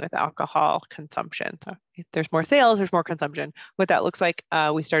happening with alcohol consumption. So if there's more sales, there's more consumption. What that looks like,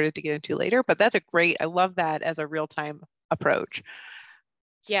 we started to get into later, but that's I love that as a real-time approach.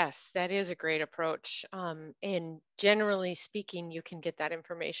 Yes, that is a great approach. And generally speaking, you can get that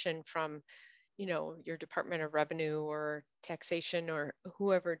information from, your Department of Revenue or taxation or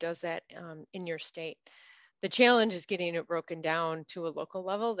whoever does that in your state. The challenge is getting it broken down to a local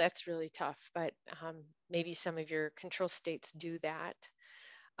level. That's really tough, but maybe some of your control states do that.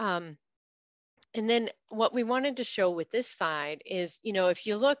 And then what we wanted to show with this slide is, if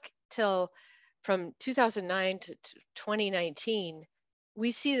you look from 2009 to 2019, we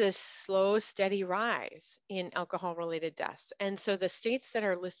see this slow, steady rise in alcohol-related deaths. And so the states that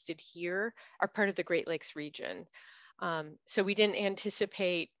are listed here are part of the Great Lakes region. So we didn't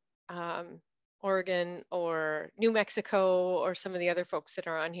anticipate Oregon or New Mexico or some of the other folks that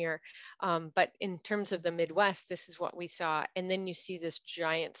are on here. But in terms of the Midwest, this is what we saw. And then you see this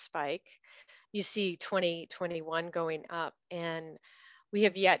giant spike. You see 2021 going up, and we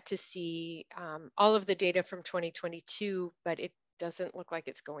have yet to see all of the data from 2022, but it doesn't look like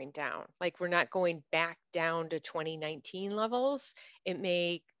it's going down. Like, we're not going back down to 2019 levels. It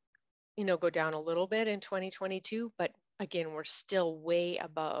may, go down a little bit in 2022, but again, we're still way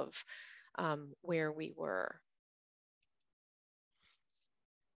above where we were.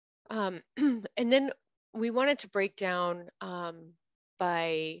 And then we wanted to break down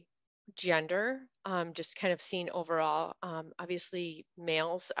by gender, just kind of seeing overall. Obviously,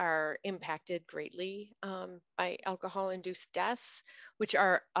 males are impacted greatly by alcohol-induced deaths, which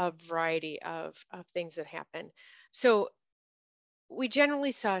are a variety of things that happen. So we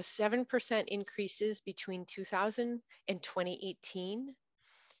generally saw 7% increases between 2000 and 2018.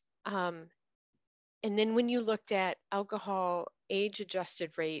 And then when you looked at alcohol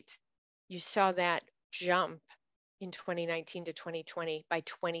age-adjusted rate, you saw that jump in 2019 to 2020 by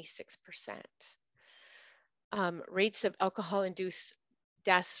 26%. Rates of alcohol-induced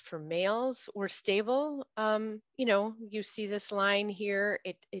deaths for males were stable. You see this line here.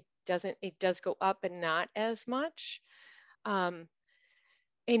 It does go up and not as much.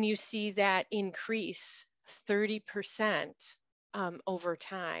 And you see that increase 30% over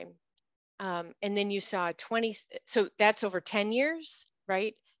time. And then you saw 20, so that's over 10 years,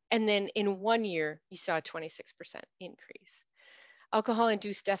 right? And then in 1 year, you saw a 26% increase.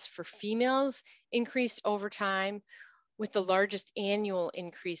 Alcohol-induced deaths for females increased over time, with the largest annual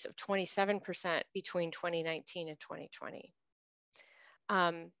increase of 27% between 2019 and 2020.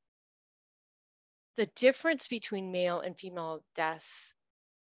 The difference between male and female deaths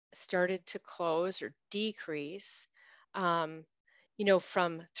started to close or decrease, from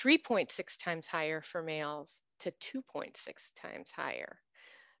 3.6 times higher for males to 2.6 times higher.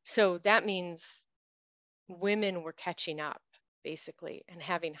 So that means women were catching up, basically, and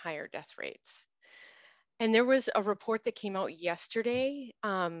having higher death rates. And there was a report that came out yesterday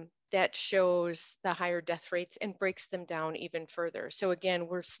that shows the higher death rates and breaks them down even further. So again,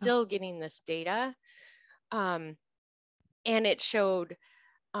 we're still getting this data. And it showed,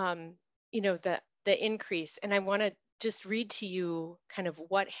 the increase. And I want to just read to you kind of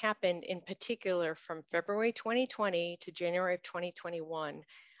what happened in particular from February 2020 to January of 2021.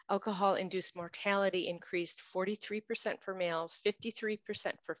 Alcohol-induced mortality increased 43% for males, 53%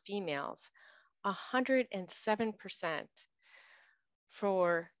 for females, 107%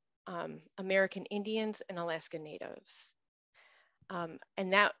 for American Indians and Alaska Natives.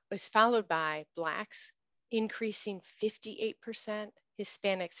 And that was followed by Blacks increasing 58%,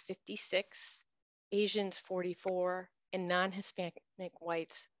 Hispanics 56%, Asians 44%, and non-Hispanic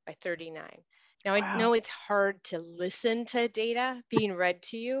whites by 39%. Now, wow. I know it's hard to listen to data being read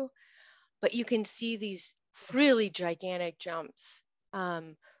to you, but you can see these really gigantic jumps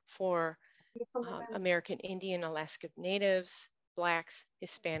for American Indian, Alaska Natives, Blacks,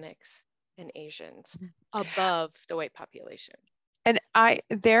 Hispanics, and Asians above the white population. And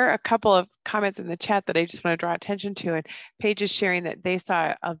there are a couple of comments in the chat that I just want to draw attention to, and Paige is sharing that they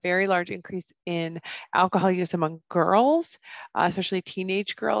saw a very large increase in alcohol use among girls, especially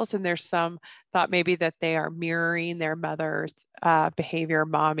teenage girls, and there's some thought maybe that they are mirroring their mother's behavior.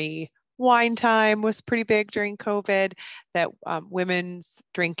 Mommy wine time was pretty big during COVID, that women's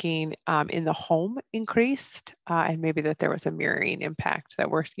drinking in the home increased, and maybe that there was a mirroring impact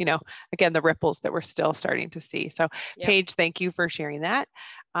that we're, again, the ripples that we're still starting to see. So yep. Paige, thank you for sharing that.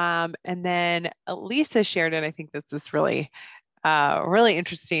 And then Lisa shared it. I think this is really, really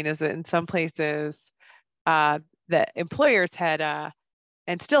interesting, is that in some places, the employers had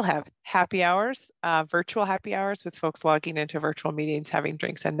and still have happy hours, virtual happy hours, with folks logging into virtual meetings, having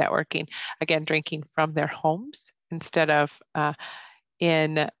drinks and networking, again, drinking from their homes instead of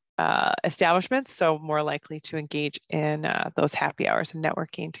in establishments. So more likely to engage in those happy hours and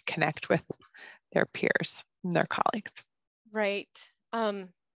networking to connect with their peers and their colleagues. Right. And,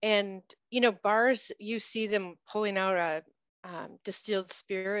 bars, you see them pulling out a distilled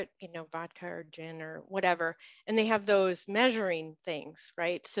spirit, vodka or gin or whatever, and they have those measuring things,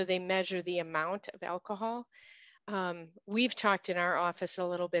 right? So they measure the amount of alcohol. We've talked in our office a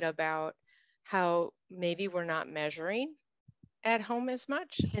little bit about how maybe we're not measuring at home as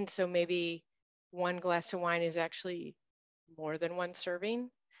much. And so maybe one glass of wine is actually more than one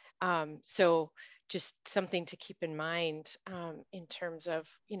serving. So just something to keep in mind in terms of,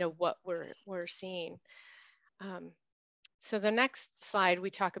 what we're seeing. So the next slide, we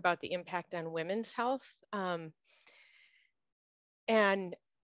talk about the impact on women's health. So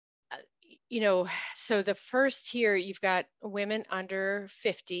the first here, you've got women under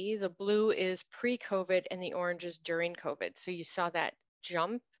 50. The blue is pre-COVID and the orange is during COVID. So you saw that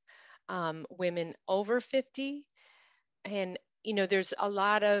jump. Women over 50. And, there's a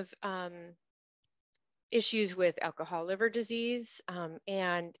lot of issues with alcohol liver disease.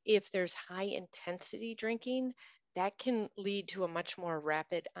 And if there's high intensity drinking, that can lead to a much more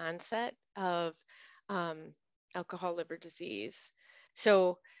rapid onset of alcohol liver disease.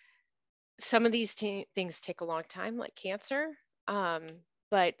 So some of these things take a long time, like cancer,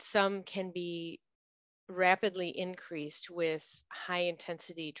 but some can be rapidly increased with high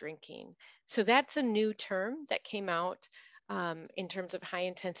intensity drinking. So that's a new term that came out in terms of high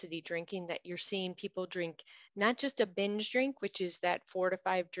intensity drinking, that you're seeing people drink not just a binge drink, which is that 4 to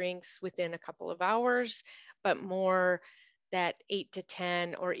 5 drinks within a couple of hours, but more that 8 to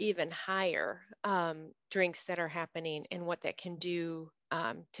 10 or even higher drinks that are happening, and what that can do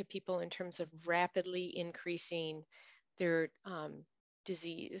to people in terms of rapidly increasing their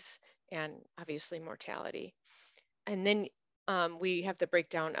disease and obviously mortality. And then we have the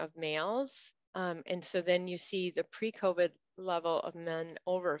breakdown of males. And so then you see the pre-COVID level of men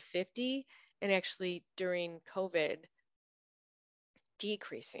over 50, and actually during COVID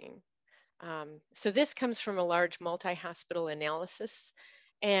decreasing. So this comes from a large multi-hospital analysis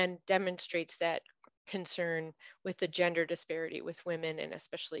and demonstrates that concern with the gender disparity with women, and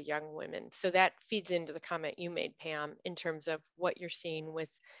especially young women. So that feeds into the comment you made, Pam, in terms of what you're seeing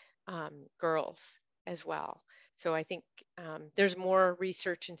with girls as well. So I think there's more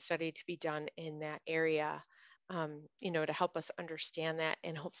research and study to be done in that area, to help us understand that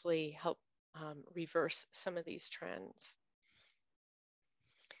and hopefully help reverse some of these trends.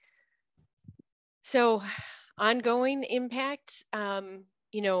 So ongoing impact,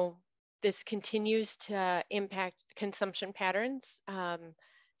 this continues to impact consumption patterns.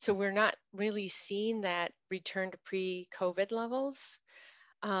 So we're not really seeing that return to pre-COVID levels.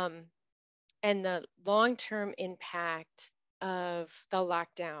 And the long-term impact of the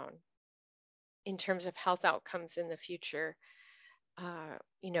lockdown in terms of health outcomes in the future.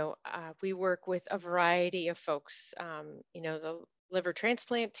 We work with a variety of folks, the liver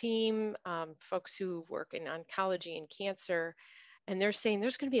transplant team, folks who work in oncology and cancer, and they're saying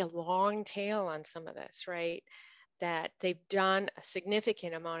there's going to be a long tail on some of this, right? That they've done a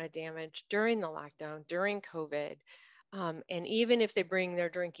significant amount of damage during the lockdown, during COVID. And even if they bring their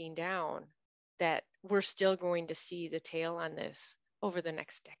drinking down, that we're still going to see the tail on this over the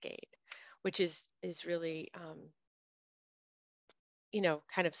next decade, which is really, kind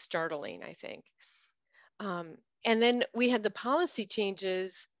of startling, I think. And then we had the policy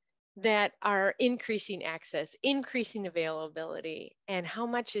changes that are increasing access, increasing availability, and how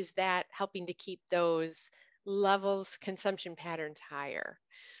much is that helping to keep those levels, consumption patterns higher?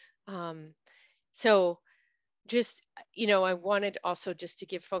 So just, I wanted also just to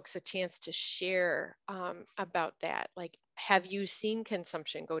give folks a chance to share about that. Like, have you seen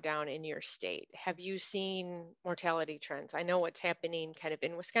consumption go down in your state? Have you seen mortality trends? I know what's happening kind of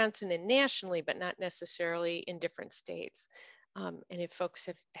in Wisconsin and nationally, but not necessarily in different states. and if folks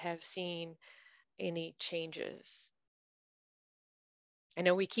have seen any changes. I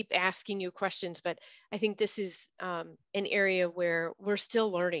know we keep asking you questions, but I think this is an area where we're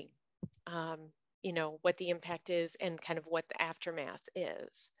still learning, what the impact is and kind of what the aftermath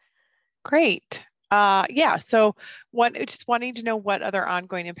is. Great. Yeah, so just wanting to know what other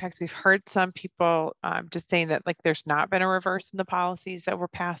ongoing impacts. We've heard some people just saying that like there's not been a reverse in the policies that were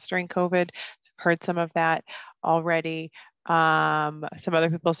passed during COVID. We've heard some of that already. Some other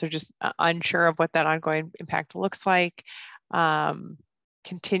people are just unsure of what that ongoing impact looks like.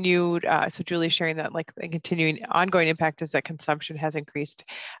 Continued, so Julie's sharing that like the continuing ongoing impact is that consumption has increased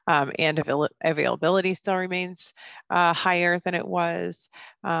and availability still remains higher than it was.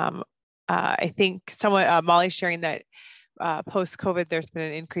 I think Molly's sharing that post-COVID, there's been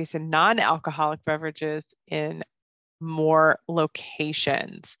an increase in non-alcoholic beverages in more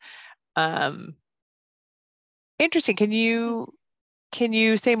locations. Interesting. Can you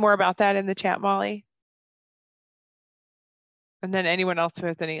say more about that in the chat, Molly? And then anyone else who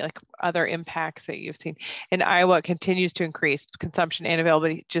has any like other impacts that you've seen. In Iowa, it continues to increase consumption and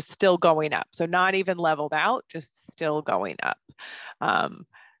availability, just still going up. So not even leveled out, just still going up.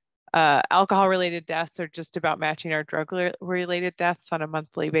 Alcohol-related deaths are just about matching our drug-related deaths on a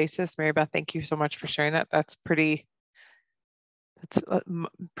monthly basis. Mary Beth, thank you so much for sharing that. That's pretty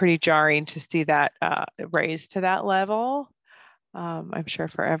jarring to see that raised to that level. I'm sure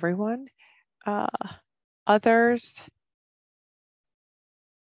for everyone.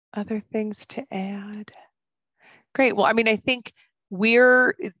 Other things to add? Great. Well, I mean, I think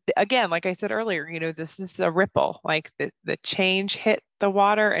we're, again, like I said earlier, this is the ripple, like the change hit the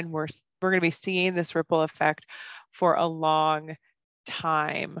water, and we're going to be seeing this ripple effect for a long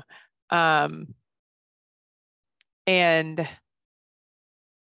time. And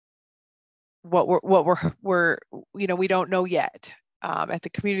what we're we don't know yet at the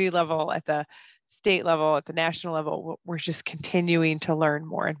community level, at the state level, at the national level. We're just continuing to learn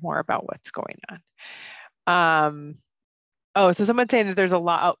more and more about what's going on. Oh, so someone's saying that there's a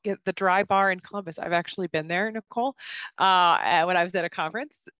lot, the dry bar in Columbus. I've actually been there, Nicole, when I was at a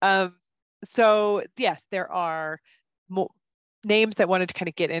conference. So yes, there are names that wanted to kind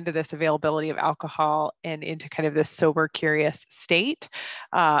of get into this availability of alcohol and into kind of this sober, curious space.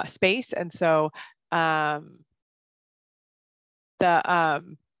 And so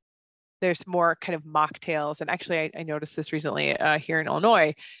there's more kind of mocktails. And actually, I noticed this recently here in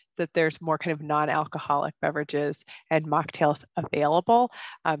Illinois, that there's more kind of non-alcoholic beverages and mocktails available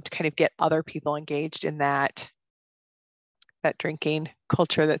to kind of get other people engaged in that drinking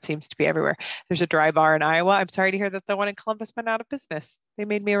culture that seems to be everywhere. There's a dry bar in Iowa. I'm sorry to hear that the one in Columbus went out of business. They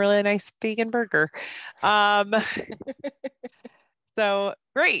made me a really nice vegan burger. So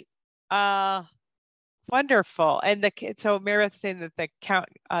great. Wonderful. And so Meredith's saying that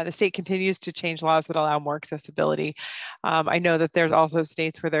the state continues to change laws that allow more accessibility. I know that there's also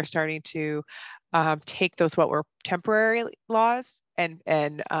states where they're starting to take those what were temporary laws and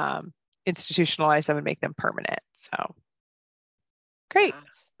institutionalize them and make them permanent. So great. I'm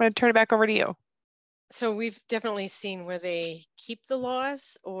going to turn it back over to you. So we've definitely seen where they keep the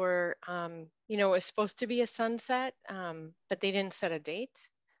laws, or it was supposed to be a sunset, but they didn't set a date.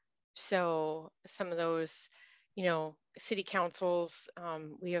 So some of those, city councils,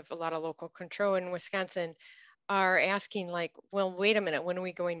 we have a lot of local control in Wisconsin, are asking like, well, wait a minute, when are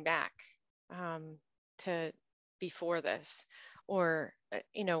we going back to before this? Or,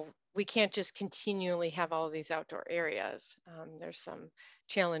 we can't just continually have all of these outdoor areas. There's some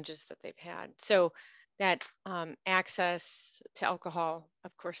challenges that they've had. So that access to alcohol,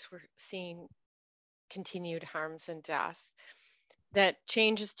 of course, we're seeing continued harms and death. That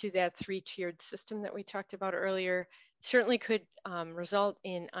changes to that three-tiered system that we talked about earlier certainly could result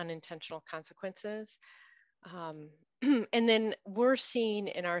in unintentional consequences. And then we're seeing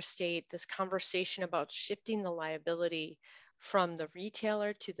in our state this conversation about shifting the liability from the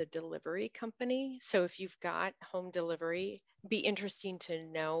retailer to the delivery company. So if you've got home delivery, it'd be interesting to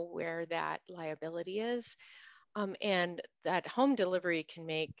know where that liability is. And that home delivery can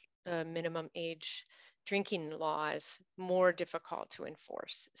make the minimum age drinking laws more difficult to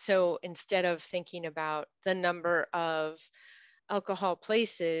enforce. So instead of thinking about the number of alcohol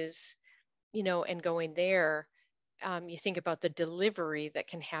places, and going there, you think about the delivery that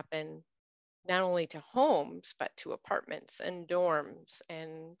can happen not only to homes, but to apartments and dorms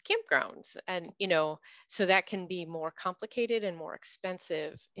and campgrounds. And, so that can be more complicated and more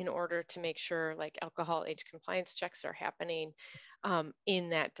expensive in order to make sure like alcohol age compliance checks are happening in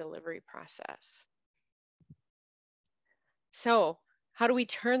that delivery process. So how do we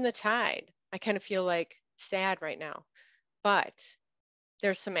turn the tide? I kind of feel like sad right now. but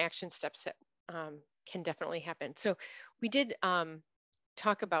there's some action steps that can definitely happen. So we did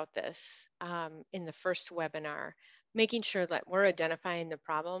talk about this in the first webinar, making sure that we're identifying the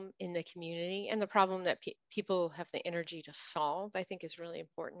problem in the community and the problem that people have the energy to solve, I think is really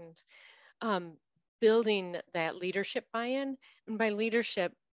important. Building that leadership buy-in, and by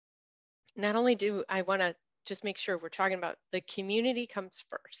leadership, not only do I want to just make sure we're talking about the community comes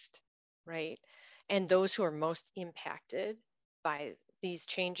first, right? And those who are most impacted by these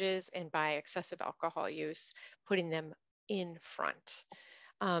changes and by excessive alcohol use, putting them in front.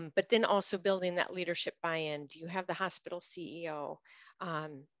 But then also building that leadership buy-in. Do you have the hospital CEO?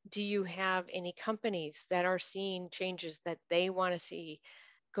 Do you have any companies that are seeing changes that they want to see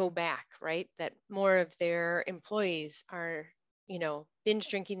go back, right? That more of their employees are, binge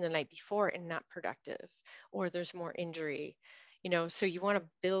drinking the night before and not productive, or there's more injury, so you want to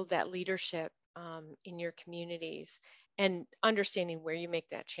build that leadership in your communities and understanding where you make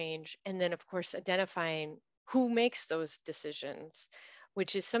that change. And then, of course, identifying who makes those decisions,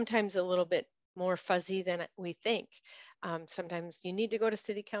 which is sometimes a little bit more fuzzy than we think. Sometimes you need to go to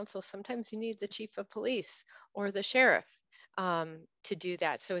city council, sometimes you need the chief of police or the sheriff to do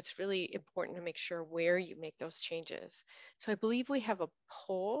that. So it's really important to make sure where you make those changes. So I believe we have a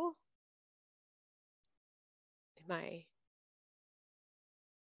poll. Am I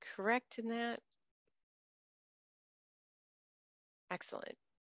correct in that? Excellent.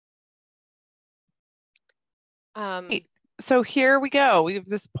 So here we go. We have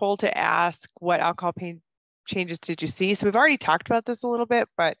this poll to ask, what alcohol pain changes did you see? So we've already talked about this a little bit,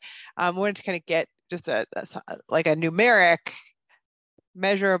 but we wanted to kind of get just like a numeric,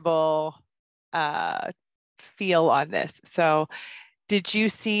 measurable feel on this. So did you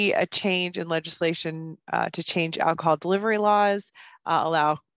see a change in legislation to change alcohol delivery laws,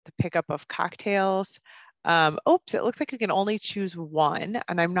 allow the pickup of cocktails? Oops, it looks like you can only choose one,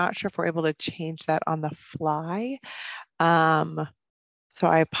 and I'm not sure if we're able to change that on the fly. So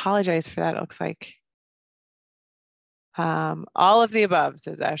I apologize for that. It looks like all of the above,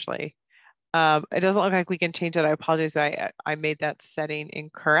 says Ashley. It doesn't look like we can change it. I apologize. I made that setting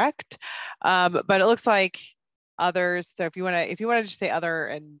incorrect. But it looks like others. So if you want to just say other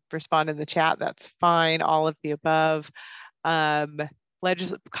and respond in the chat, that's fine. All of the above.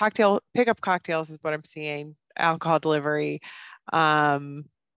 Pickup cocktails is what I'm seeing. Alcohol delivery.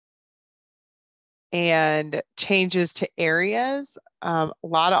 And changes to areas, a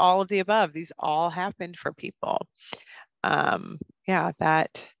lot of all of the above. These all happened for people. Yeah,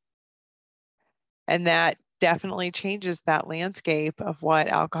 that definitely changes that landscape of what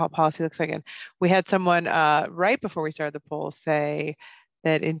alcohol policy looks like. And we had someone right before we started the poll say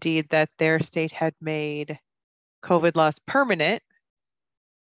that indeed that their state had made COVID laws permanent,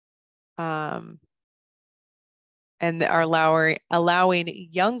 and are allowing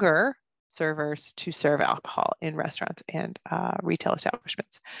younger servers to serve alcohol in restaurants and retail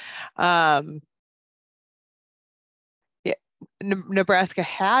establishments. Yeah, Nebraska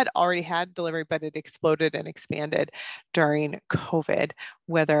had already had delivery, but it exploded and expanded during COVID.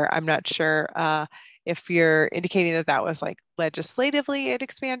 Whether I'm not sure if you're indicating that that was like legislatively it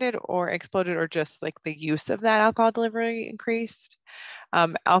expanded or exploded, or just like the use of that alcohol delivery increased.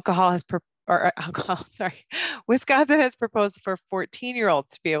 Wisconsin has proposed for 14-year-olds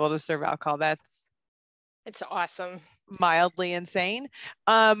to be able to serve alcohol. It's awesome. Mildly insane.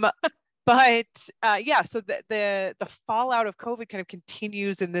 But yeah, so the fallout of COVID kind of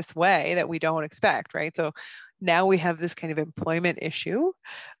continues in this way that we don't expect, right? So now we have this kind of employment issue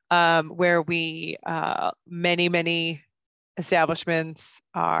where many establishments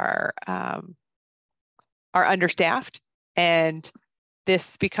are understaffed, and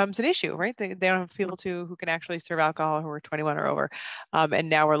this becomes an issue, right? They don't have people who can actually serve alcohol who are 21 or over, and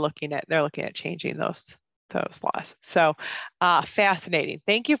now they're looking at changing those laws. So fascinating.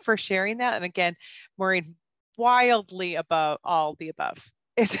 Thank you for sharing that. And again, Maureen, wildly above all the above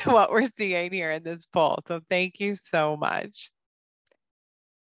is what we're seeing here in this poll. So thank you so much.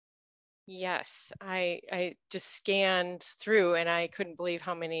 Yes, I just scanned through and I couldn't believe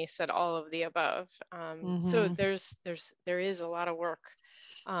how many said all of the above. So there is a lot of work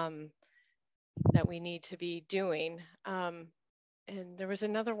that we need to be doing. And there was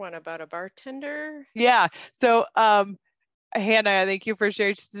another one about a bartender. Yeah. So Hannah, thank you for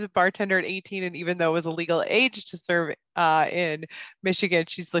sharing. She's a bartender at 18, and even though it was a legal age to serve in Michigan,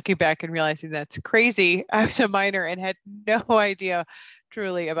 she's looking back and realizing that's crazy. I was a minor and had no idea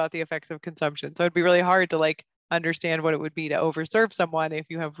truly about the effects of consumption. So it'd be really hard to like understand what it would be to overserve someone if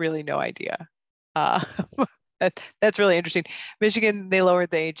you have really no idea. That's really interesting. Michigan, they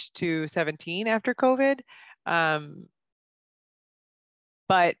lowered the age to 17 after COVID.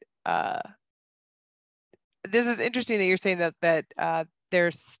 But this is interesting that you're saying that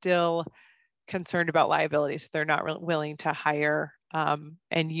they're still concerned about liability, so they're not willing to hire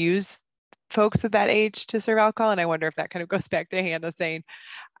and use folks at that age to serve alcohol. And I wonder if that kind of goes back to Hannah saying,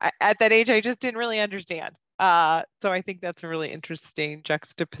 at that age, I just didn't really understand. So I think that's a really interesting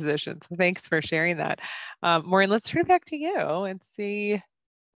juxtaposition. So thanks for sharing that. Maureen, let's turn it back to you and see.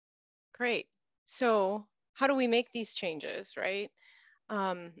 Great. So how do we make these changes, right?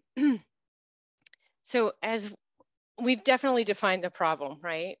 So as we've definitely defined the problem,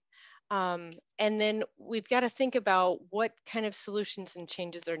 right? And then we've got to think about what kind of solutions and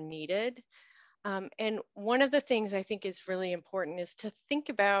changes are needed. And one of the things I think is really important is to think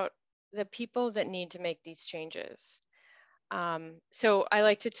about the people that need to make these changes. So I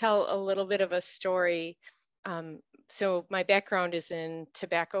like to tell a little bit of a story. So my background is in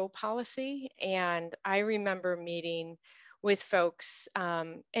tobacco policy, and I remember meeting with folks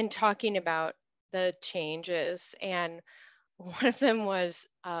and talking about the changes. And one of them was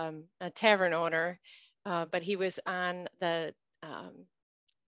a tavern owner, but he was on the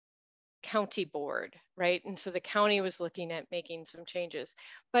county board, right? And so the county was looking at making some changes.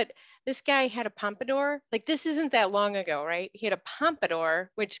 But this guy had a pompadour. Like, this isn't that long ago, right? He had a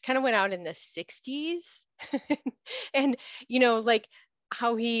pompadour, which kind of went out in the 60s. And, like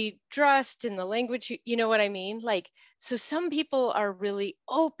how he dressed and the language, you know what I mean? Like, so some people are really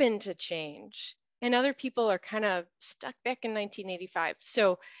open to change and other people are kind of stuck back in 1985.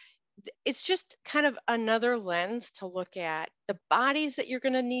 So it's just kind of another lens to look at the bodies that you're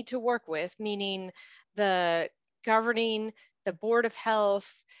going to need to work with, meaning the governing, the board of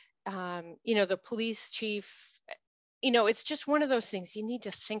health, the police chief. It's just one of those things you need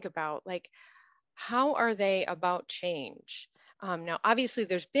to think about, like, how are they about change? Now, obviously,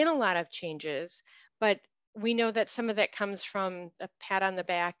 there's been a lot of changes, but we know that some of that comes from a pat on the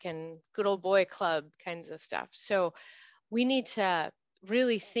back and good old boy club kinds of stuff. So we need to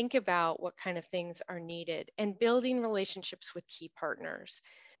really think about what kind of things are needed and building relationships with key partners.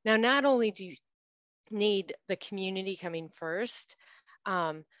 Now, not only do you need the community coming first,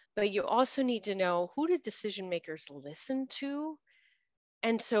 but you also need to know, who do decision makers listen to?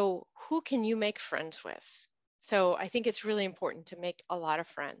 And so who can you make friends with? So I think it's really important to make a lot of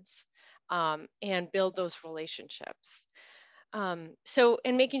friends and build those relationships. And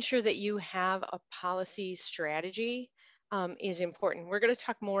making sure that you have a policy strategy is important. We're going to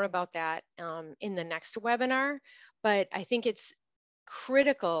talk more about that in the next webinar, but I think it's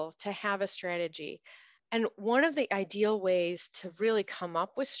critical to have a strategy. And one of the ideal ways to really come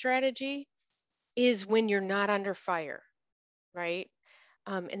up with strategy is when you're not under fire, right?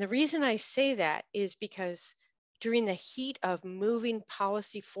 And the reason I say that is because during the heat of moving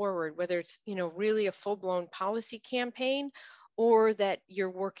policy forward, whether it's really a full-blown policy campaign, or that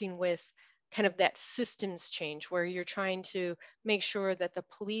you're working with kind of that systems change where you're trying to make sure that the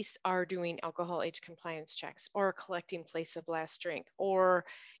police are doing alcohol age compliance checks or collecting place of last drink, or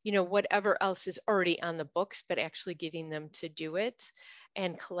whatever else is already on the books, but actually getting them to do it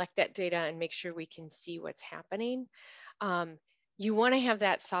and collect that data and make sure we can see what's happening. You want to have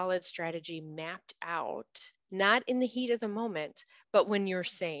that solid strategy mapped out, not in the heat of the moment, but when you're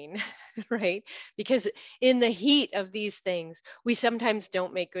sane, right? Because in the heat of these things, we sometimes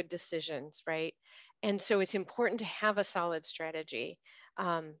don't make good decisions, right? And so it's important to have a solid strategy,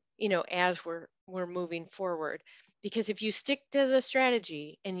 as we're moving forward. Because if you stick to the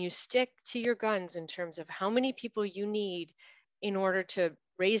strategy and you stick to your guns in terms of how many people you need in order to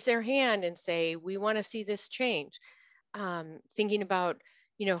raise their hand and say, we want to see this change, thinking about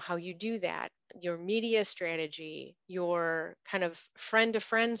how you do that, your media strategy, your kind of friend to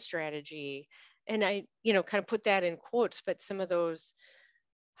friend strategy. And I kind of put that in quotes, but some of those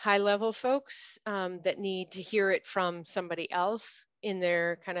high level folks that need to hear it from somebody else in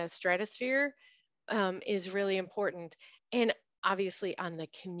their kind of stratosphere is really important. And obviously on the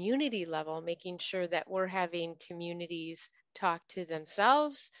community level, making sure that we're having communities talk to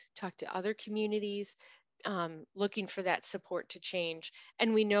themselves, talk to other communities, looking for that support to change.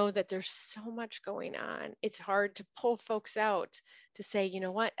 And we know that there's so much going on. It's hard to pull folks out to say, you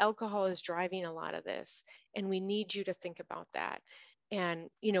know what, alcohol is driving a lot of this, and we need you to think about that and,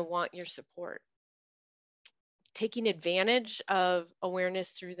 want your support. Taking advantage of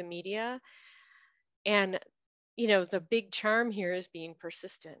awareness through the media. And, the big charm here is being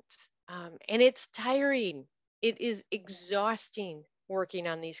persistent. And it's tiring. It is exhausting working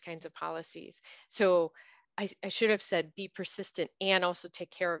on these kinds of policies. So I should have said be persistent and also take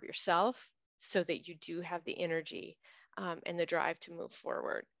care of yourself so that you do have the energy and the drive to move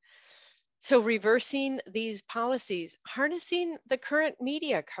forward. So reversing these policies, harnessing the current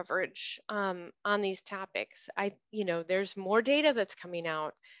media coverage on these topics. There's more data that's coming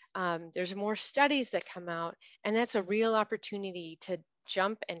out. There's more studies that come out, and that's a real opportunity to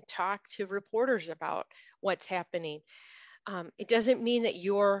jump and talk to reporters about what's happening. It doesn't mean that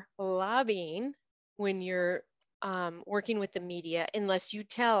you're lobbying when you're working with the media, unless you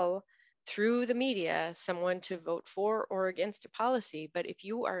tell through the media someone to vote for or against a policy. But if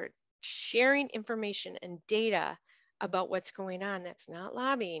you are sharing information and data about what's going on, that's not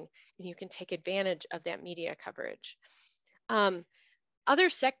lobbying, and you can take advantage of that media coverage. Other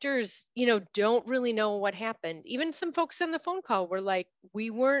sectors, don't really know what happened. Even some folks on the phone call were like,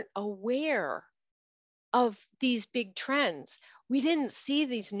 we weren't aware of these big trends. We didn't see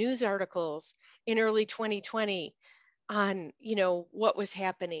these news articles in early 2020 on, what was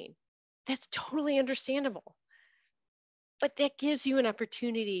happening. That's totally understandable. But that gives you an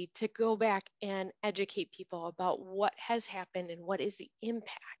opportunity to go back and educate people about what has happened and what is the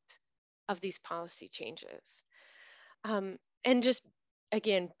impact of these policy changes. And just,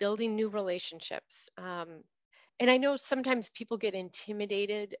 again, building new relationships. And I know sometimes people get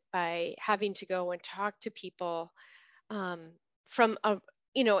intimidated by having to go and talk to people from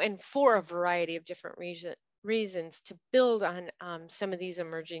and for a variety of different reasons to build on some of these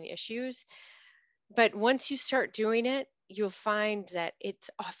emerging issues. But once you start doing it, you'll find that it's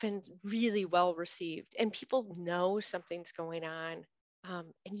often really well received, and people know something's going on,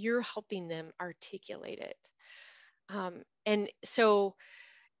 and you're helping them articulate it. And so,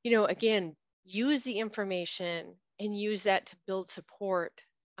 again, use the information and use that to build support,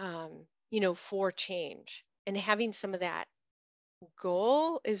 for change. And having some of that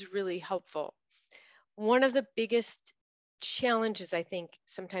goal is really helpful. One of the biggest challenges, I think,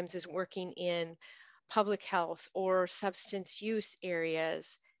 sometimes is working in public health or substance use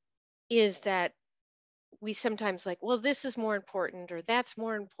areas is that we sometimes like, well, this is more important or that's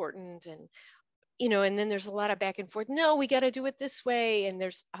more important. And then there's a lot of back and forth. No, we got to do it this way. And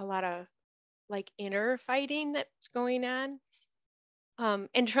there's a lot of like inner fighting that's going on.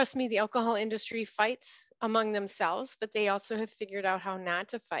 And trust me, the alcohol industry fights among themselves, but they also have figured out how not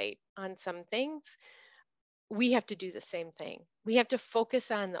to fight on some things. We have to do the same thing. We have to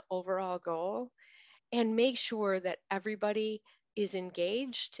focus on the overall goal and make sure that everybody is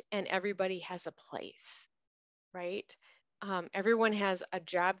engaged and everybody has a place, right? Everyone has a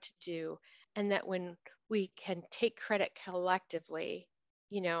job to do, and that when we can take credit collectively,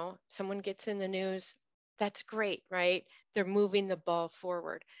 someone gets in the news, that's great, right? They're moving the ball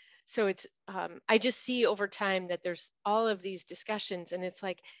forward. So it's, I just see over time that there's all of these discussions, and it's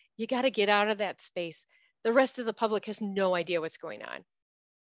like, you got to get out of that space. The rest of the public has no idea what's going on,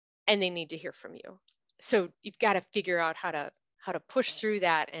 and they need to hear from you. So you've got to figure out how to push through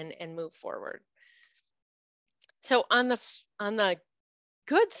that and move forward. So on the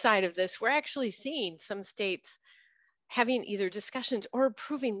good side of this, we're actually seeing some states having either discussions or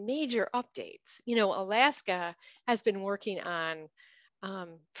approving major updates. Alaska has been working on,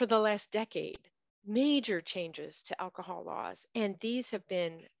 for the last decade, major changes to alcohol laws, and these have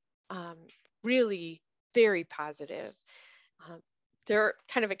been really very positive. They're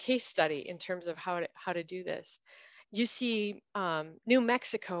kind of a case study in terms of how to do this. You see New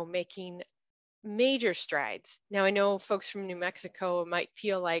Mexico making major strides. Now, I know folks from New Mexico might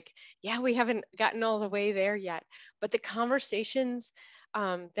feel like, yeah, we haven't gotten all the way there yet, but the conversations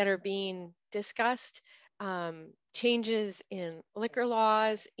that are being discussed, changes in liquor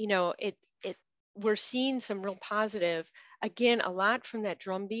laws, we're seeing some real positive, again, a lot from that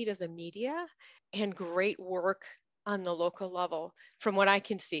drumbeat of the media and great work on the local level from what I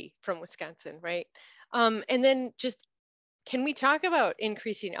can see from Wisconsin, right? And then just, can we talk about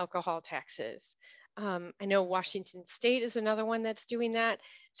increasing alcohol taxes? I know Washington State is another one that's doing that.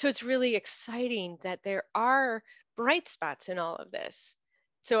 So it's really exciting that there are bright spots in all of this.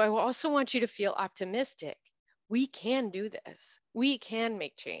 So I also want you to feel optimistic. We can do this. We can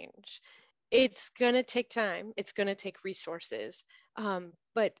make change. It's going to take time. It's going to take resources.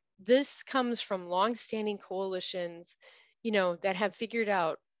 But this comes from longstanding coalitions, that have figured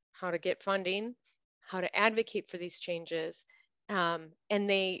out how to get funding, how to advocate for these changes. And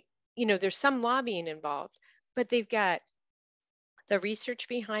there's some lobbying involved, but they've got the research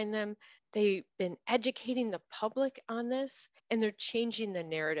behind them. They've been educating the public on this, and they're changing the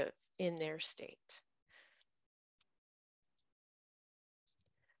narrative in their state.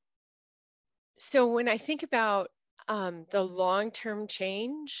 So when I think about the long-term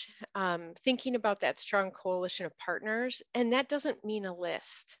change, thinking about that strong coalition of partners, and that doesn't mean a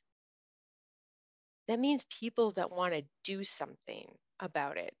list. That means people that want to do something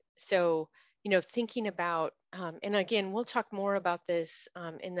about it. So, thinking about, and again, we'll talk more about this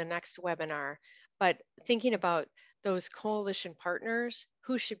in the next webinar, but thinking about those coalition partners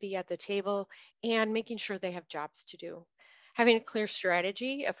who should be at the table and making sure they have jobs to do. Having a clear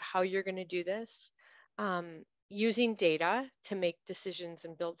strategy of how you're going to do this, using data to make decisions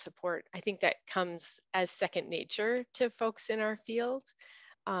and build support. I think that comes as second nature to folks in our field.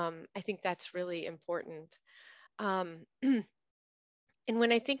 I think that's really important. And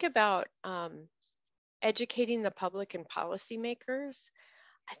when I think about educating the public and policymakers,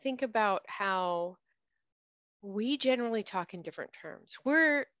 I think about how we generally talk in different terms.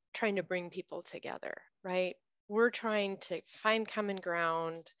 We're trying to bring people together, right? We're trying to find common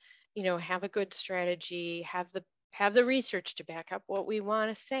ground, have a good strategy, have the research to back up what we want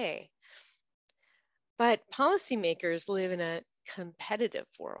to say. But policymakers live in a competitive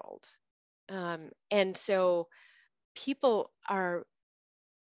world. And so people are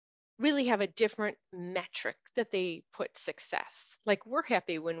really have a different metric that they put success. Like, we're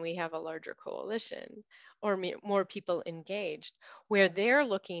happy when we have a larger coalition or more people engaged, where they're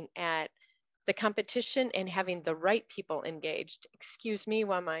looking at the competition and having the right people engaged. Excuse me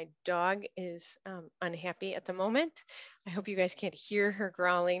while my dog is unhappy at the moment. I hope you guys can't hear her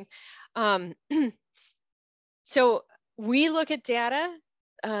growling. So we look at data,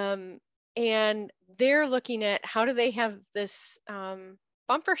 and they're looking at how do they have this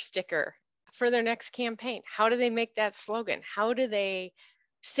bumper sticker for their next campaign? How do they make that slogan? How do they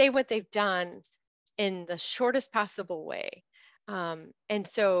say what they've done in the shortest possible way? And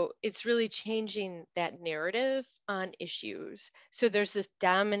so it's really changing that narrative on issues. So there's this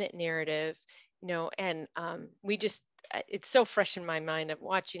dominant narrative, and it's so fresh in my mind of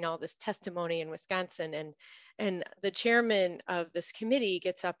watching all this testimony in Wisconsin, and the chairman of this committee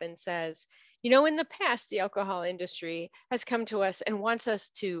gets up and says, in the past, the alcohol industry has come to us and wants us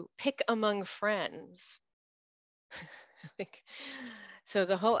to pick among friends. So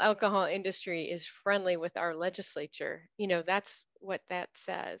the whole alcohol industry is friendly with our legislature. That's what that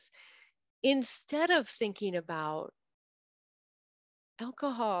says. Instead of thinking about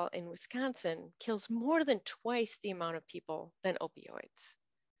alcohol in Wisconsin kills more than twice the amount of people than opioids.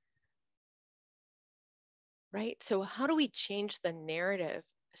 Right? So how do we change the narrative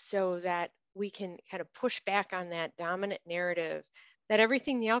so that we can kind of push back on that dominant narrative that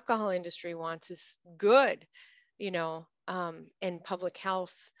everything the alcohol industry wants is good, and public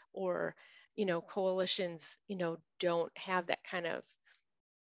health or, coalitions, don't have that kind of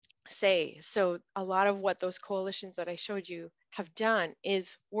say. So a lot of what those coalitions that I showed you have done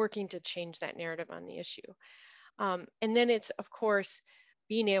is working to change that narrative on the issue. And then it's, of course,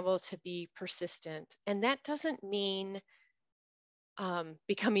 being able to be persistent. And that doesn't mean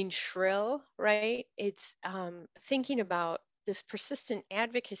becoming shrill, right? It's thinking about this persistent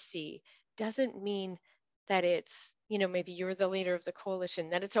advocacy doesn't mean that it's, maybe you're the leader of the coalition,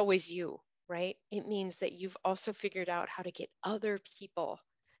 that it's always you, right? It means that you've also figured out how to get other people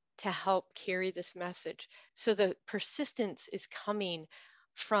to help carry this message. So the persistence is coming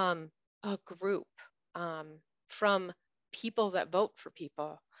from a group, from people that vote for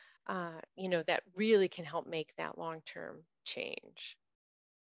people, that really can help make that long-term change.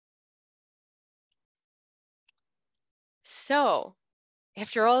 So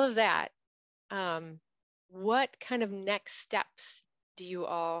after all of that, what kind of next steps do you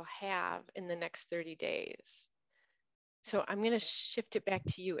all have in the next 30 days? So I'm going to shift it back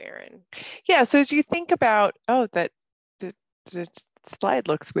to you, Erin. Yeah, so as you think about, the slide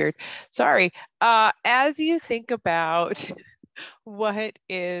looks weird. Sorry. As you think about what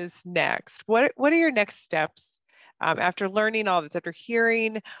is next, what are your next steps after learning all this, after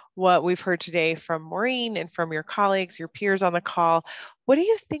hearing what we've heard today from Maureen and from your colleagues, your peers on the call? What do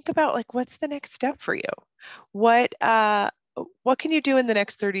you think about, like, what's the next step for you? What can you do in the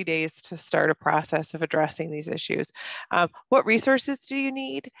next 30 days to start a process of addressing these issues? What resources do you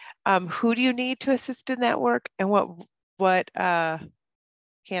need? Who do you need to assist in that work? And what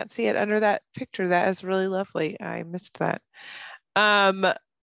can't see it under that picture. That is really lovely. I missed that.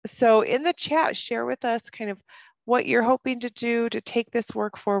 So in the chat, share with us kind of what you're hoping to do to take this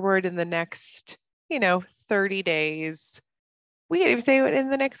work forward in the next, 30 days. We could even say in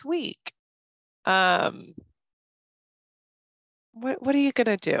the next week. What are you going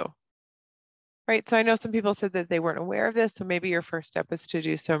to do? Right. So I know some people said that they weren't aware of this. So maybe your first step is to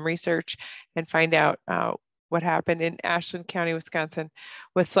do some research and find out what happened in Ashland County, Wisconsin,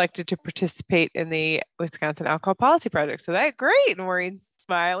 was selected to participate in the Wisconsin Alcohol Policy Project. So that's great. And Maureen's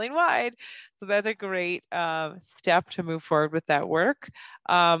smiling wide. So that's a great step to move forward with that work.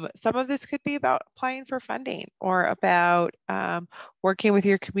 Some of this could be about applying for funding or about working with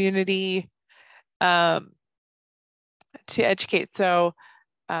your community to educate. So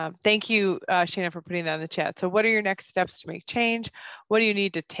thank you, Shannon, for putting that in the chat. So what are your next steps to make change? What do you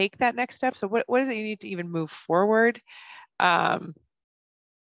need to take that next step? So what is it you need to even move forward? And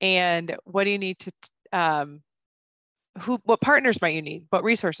what do you need to, what partners might you need? What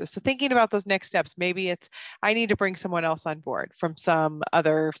resources? So thinking about those next steps, maybe it's, I need to bring someone else on board from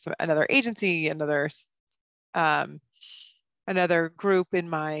another agency, another group in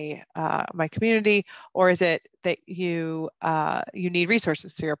my my community, or is it that you need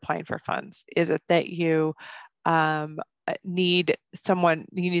resources, so you're applying for funds? Is it that you need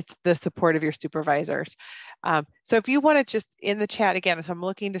the support of your supervisors? So if you want to just in the chat again, so I'm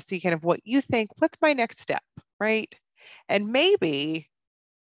looking to see kind of what you think, what's my next step, right? And maybe,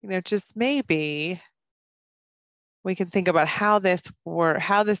 just maybe we can think about how this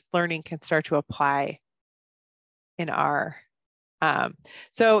learning can start to apply in our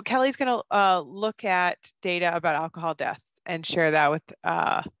so Kelly's going to look at data about alcohol deaths and share that with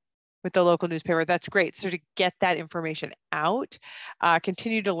the local newspaper. That's great. So to get that information out,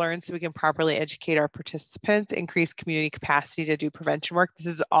 continue to learn so we can properly educate our participants, increase community capacity to do prevention work. This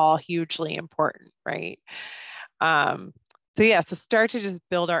is all hugely important, right? So yeah, so start to just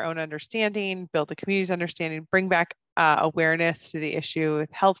build our own understanding, build the community's understanding, bring back awareness to the issue with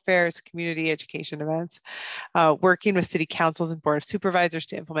health fairs, community education events, working with city councils and board of supervisors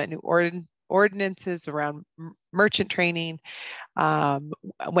to implement new ordinances around merchant training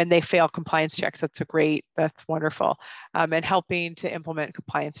when they fail compliance checks. That's wonderful. And helping to implement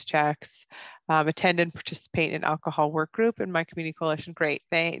compliance checks, attend and participate in alcohol work group in my community coalition. Great,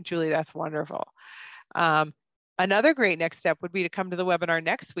 Julie, that's wonderful. Another great next step would be to come to the webinar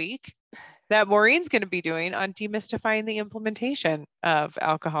next week that Maureen's going to be doing on demystifying the implementation of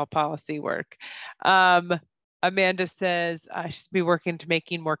alcohol policy work. Amanda says she's be working to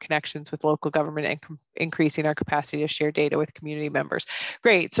making more connections with local government and increasing our capacity to share data with community members.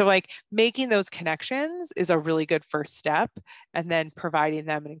 Great. So like making those connections is a really good first step, and then providing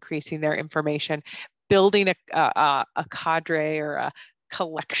them and increasing their information, building a cadre or a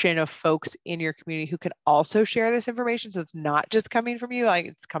collection of folks in your community who can also share this information. So it's not just coming from you, like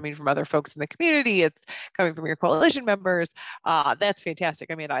it's coming from other folks in the community, it's coming from your coalition members. That's fantastic.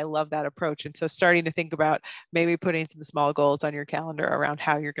 I mean, I love that approach. And so starting to think about maybe putting some small goals on your calendar around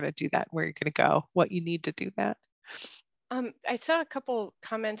how you're going to do that, where you're going to go, what you need to do that. I saw a couple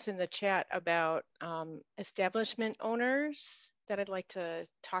comments in the chat about establishment owners that I'd like to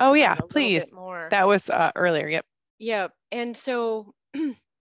talk about a little bit more. That was earlier. Yep. Yep. And so,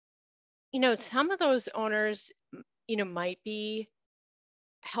 some of those owners, might be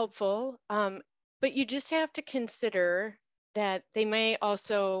helpful, but you just have to consider that there may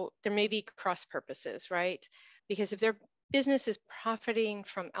be cross purposes, right? Because if their business is profiting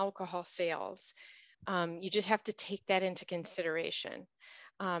from alcohol sales, you just have to take that into consideration.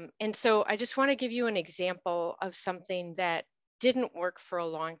 And so I just want to give you an example of something that didn't work for a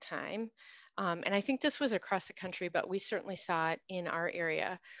long time. And I think this was across the country, but we certainly saw it in our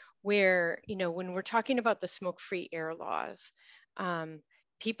area where, when we're talking about the smoke-free air laws,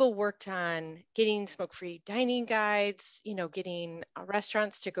 people worked on getting smoke-free dining guides, getting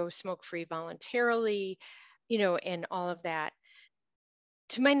restaurants to go smoke-free voluntarily, and all of that.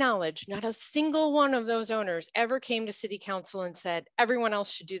 To my knowledge, not a single one of those owners ever came to city council and said, everyone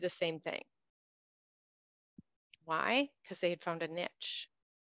else should do the same thing. Why? Because they had found a niche,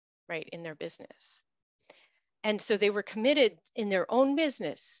 right, in their business. And so they were committed in their own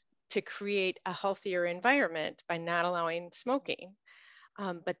business to create a healthier environment by not allowing smoking.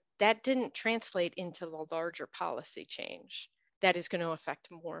 But that didn't translate into the larger policy change that is going to affect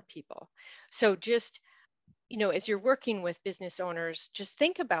more people. So just, as you're working with business owners, just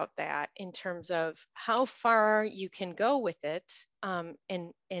think about that in terms of how far you can go with it, and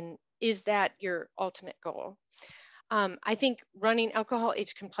is that your ultimate goal? I think running alcohol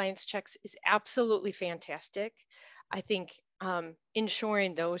age compliance checks is absolutely fantastic. I think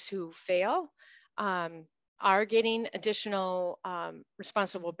ensuring those who fail are getting additional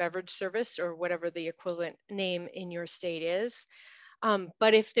responsible beverage service, or whatever the equivalent name in your state is.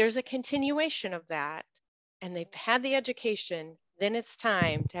 But if there's a continuation of that and they've had the education, then it's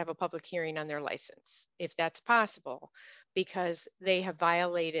time to have a public hearing on their license, if that's possible, because they have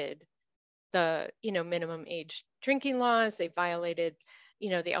violated the minimum age drinking laws. They violated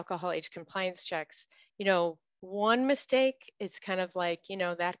the alcohol age compliance checks. One mistake, it's kind of like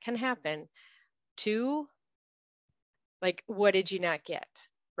that can happen. Two, Like, what did you not get,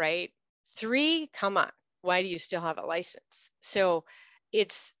 right? 3, come on, why do you still have a license? So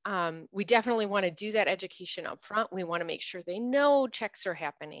it's, we definitely want to do that education up front. We want to make sure they know checks are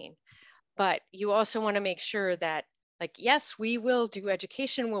happening, but you also want to make sure that, like, yes, we will do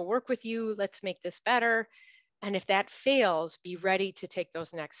education, we'll work with you, let's make this better. And if that fails, be ready to take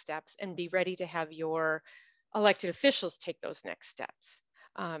those next steps and be ready to have your elected officials take those next steps.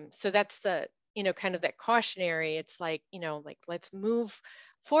 So that's the, kind of that cautionary. It's like, like, let's move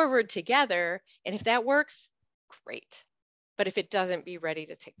forward together. And if that works, great. But if it doesn't, be ready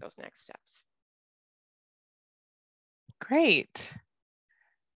to take those next steps. Great.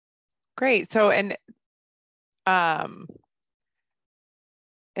 Great. So, and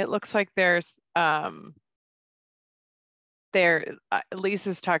it looks like there's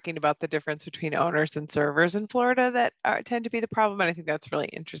Lisa's talking about the difference between owners and servers in Florida that tend to be the problem, and I think that's really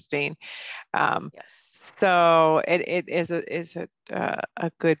interesting. Yes. So it is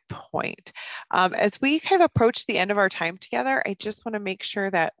a good point. As we kind of approach the end of our time together, I just want to make sure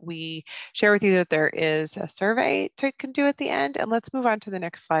that we share with you that there is a survey to can do at the end. And let's move on to the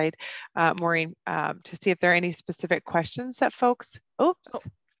next slide, Maureen, to see if there are any specific questions that folks, oops. Oh,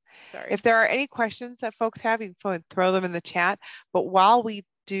 sorry. If there are any questions that folks have, you can throw them in the chat. But while we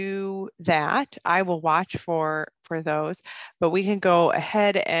do that, I will watch for those. But we can go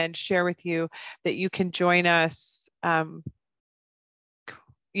ahead and share with you that you can join us.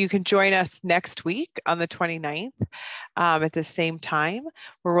 You can join us next week on the 29th at the same time,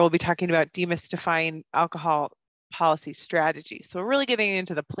 where we'll be talking about demystifying alcohol policy strategy. So we're really getting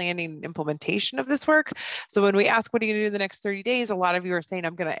into the planning and implementation of this work. So when we ask, what are you gonna do in the next 30 days? A lot of you are saying,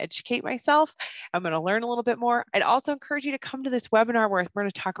 I'm gonna educate myself. I'm gonna learn a little bit more. I'd also encourage you to come to this webinar where we're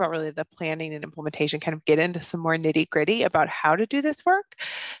gonna talk about really the planning and implementation, kind of get into some more nitty gritty about how to do this work.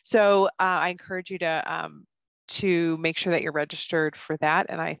 So I encourage you to make sure that you're registered for that.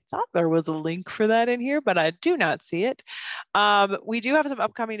 And I thought there was a link for that in here, but I do not see it. We do have some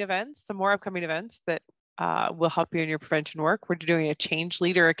upcoming events, some more upcoming events that will help you in your prevention work. We're doing a Change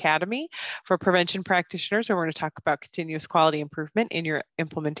Leader Academy for prevention practitioners, where we're going to talk about continuous quality improvement in your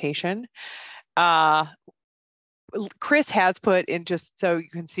implementation. Chris has put in, just so you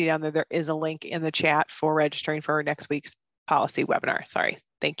can see down there, there is a link in the chat for registering for our next week's policy webinar. Sorry.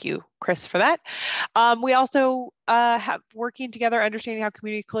 Thank you, Chris, for that. We also have working together, understanding how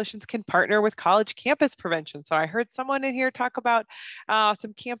community coalitions can partner with college campus prevention. So I heard someone in here talk about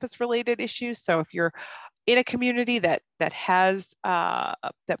some campus related issues. So if you're in a community that has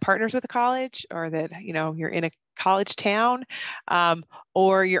that partners with a college, or that you're in a college town,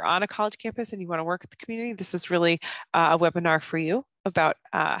 or you're on a college campus and you want to work with the community, this is really a webinar for you about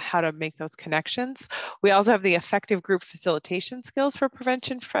how to make those connections. We also have the effective group facilitation skills for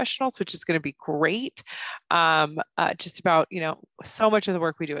prevention professionals, which is going to be great. Just about, so much of the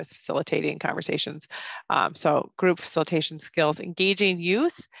work we do is facilitating conversations. So group facilitation skills, engaging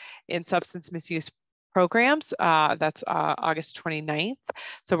youth in substance misuse programs. That's August 29th.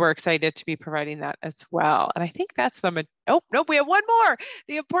 So we're excited to be providing that as well. And I think that's oh, nope, we have one more,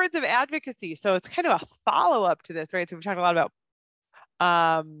 the importance of advocacy. So it's kind of a follow-up to this, right? So we've talked a lot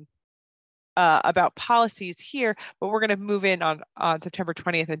about policies here, but we're going to move in on September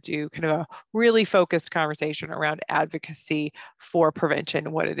 20th and do kind of a really focused conversation around advocacy for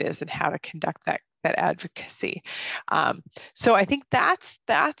prevention, what it is and how to conduct that advocacy. So I think that's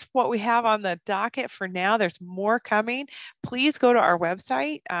what we have on the docket for now. There's more coming. Please go to our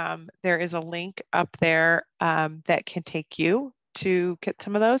website. There is a link up there that can take you to get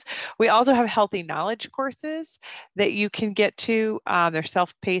some of those. We also have healthy knowledge courses that you can get to. They're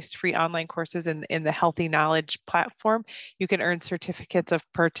self-paced free online courses in the Healthy Knowledge platform. You can earn certificates of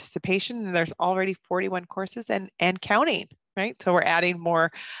participation, and there's already 41 courses and counting, right? So we're adding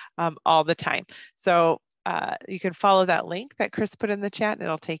more all the time. So you can follow that link that Chris put in the chat, and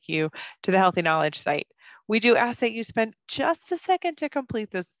it'll take you to the Healthy Knowledge site. We do ask that you spend just a second to complete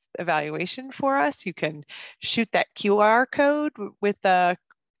this evaluation for us. You can shoot that QR code with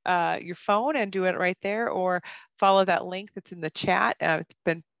your phone and do it right there, or follow that link that's in the chat.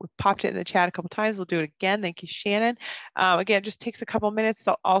 We've popped it in the chat a couple times. We'll do it again. Thank you, Shannon. Again, it just takes a couple minutes.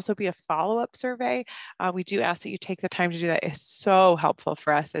 There'll also be a follow-up survey. We do ask that you take the time to do that. It's so helpful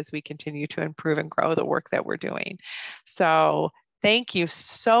for us as we continue to improve and grow the work that we're doing. So thank you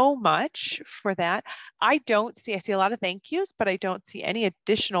so much for that. I see a lot of thank yous, but I don't see any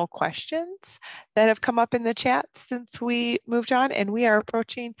additional questions that have come up in the chat since we moved on, and we are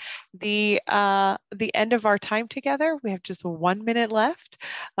approaching the end of our time together. We have just 1 minute left.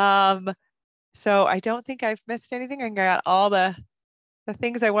 So I don't think I've missed anything. I got all the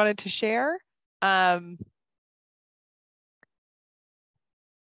things I wanted to share.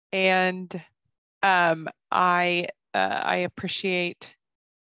 And I appreciate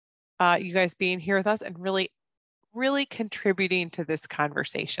you guys being here with us and really contributing to this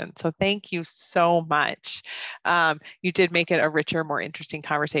conversation. So thank you so much. You did make it a richer, more interesting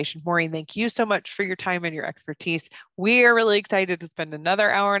conversation. Maureen, thank you so much for your time and your expertise. We are really excited to spend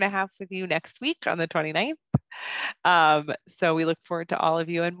another hour and a half with you next week on the 29th. So we look forward to all of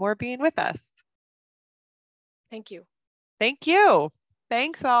you and more being with us. Thank you. Thank you.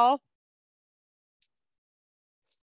 Thanks all.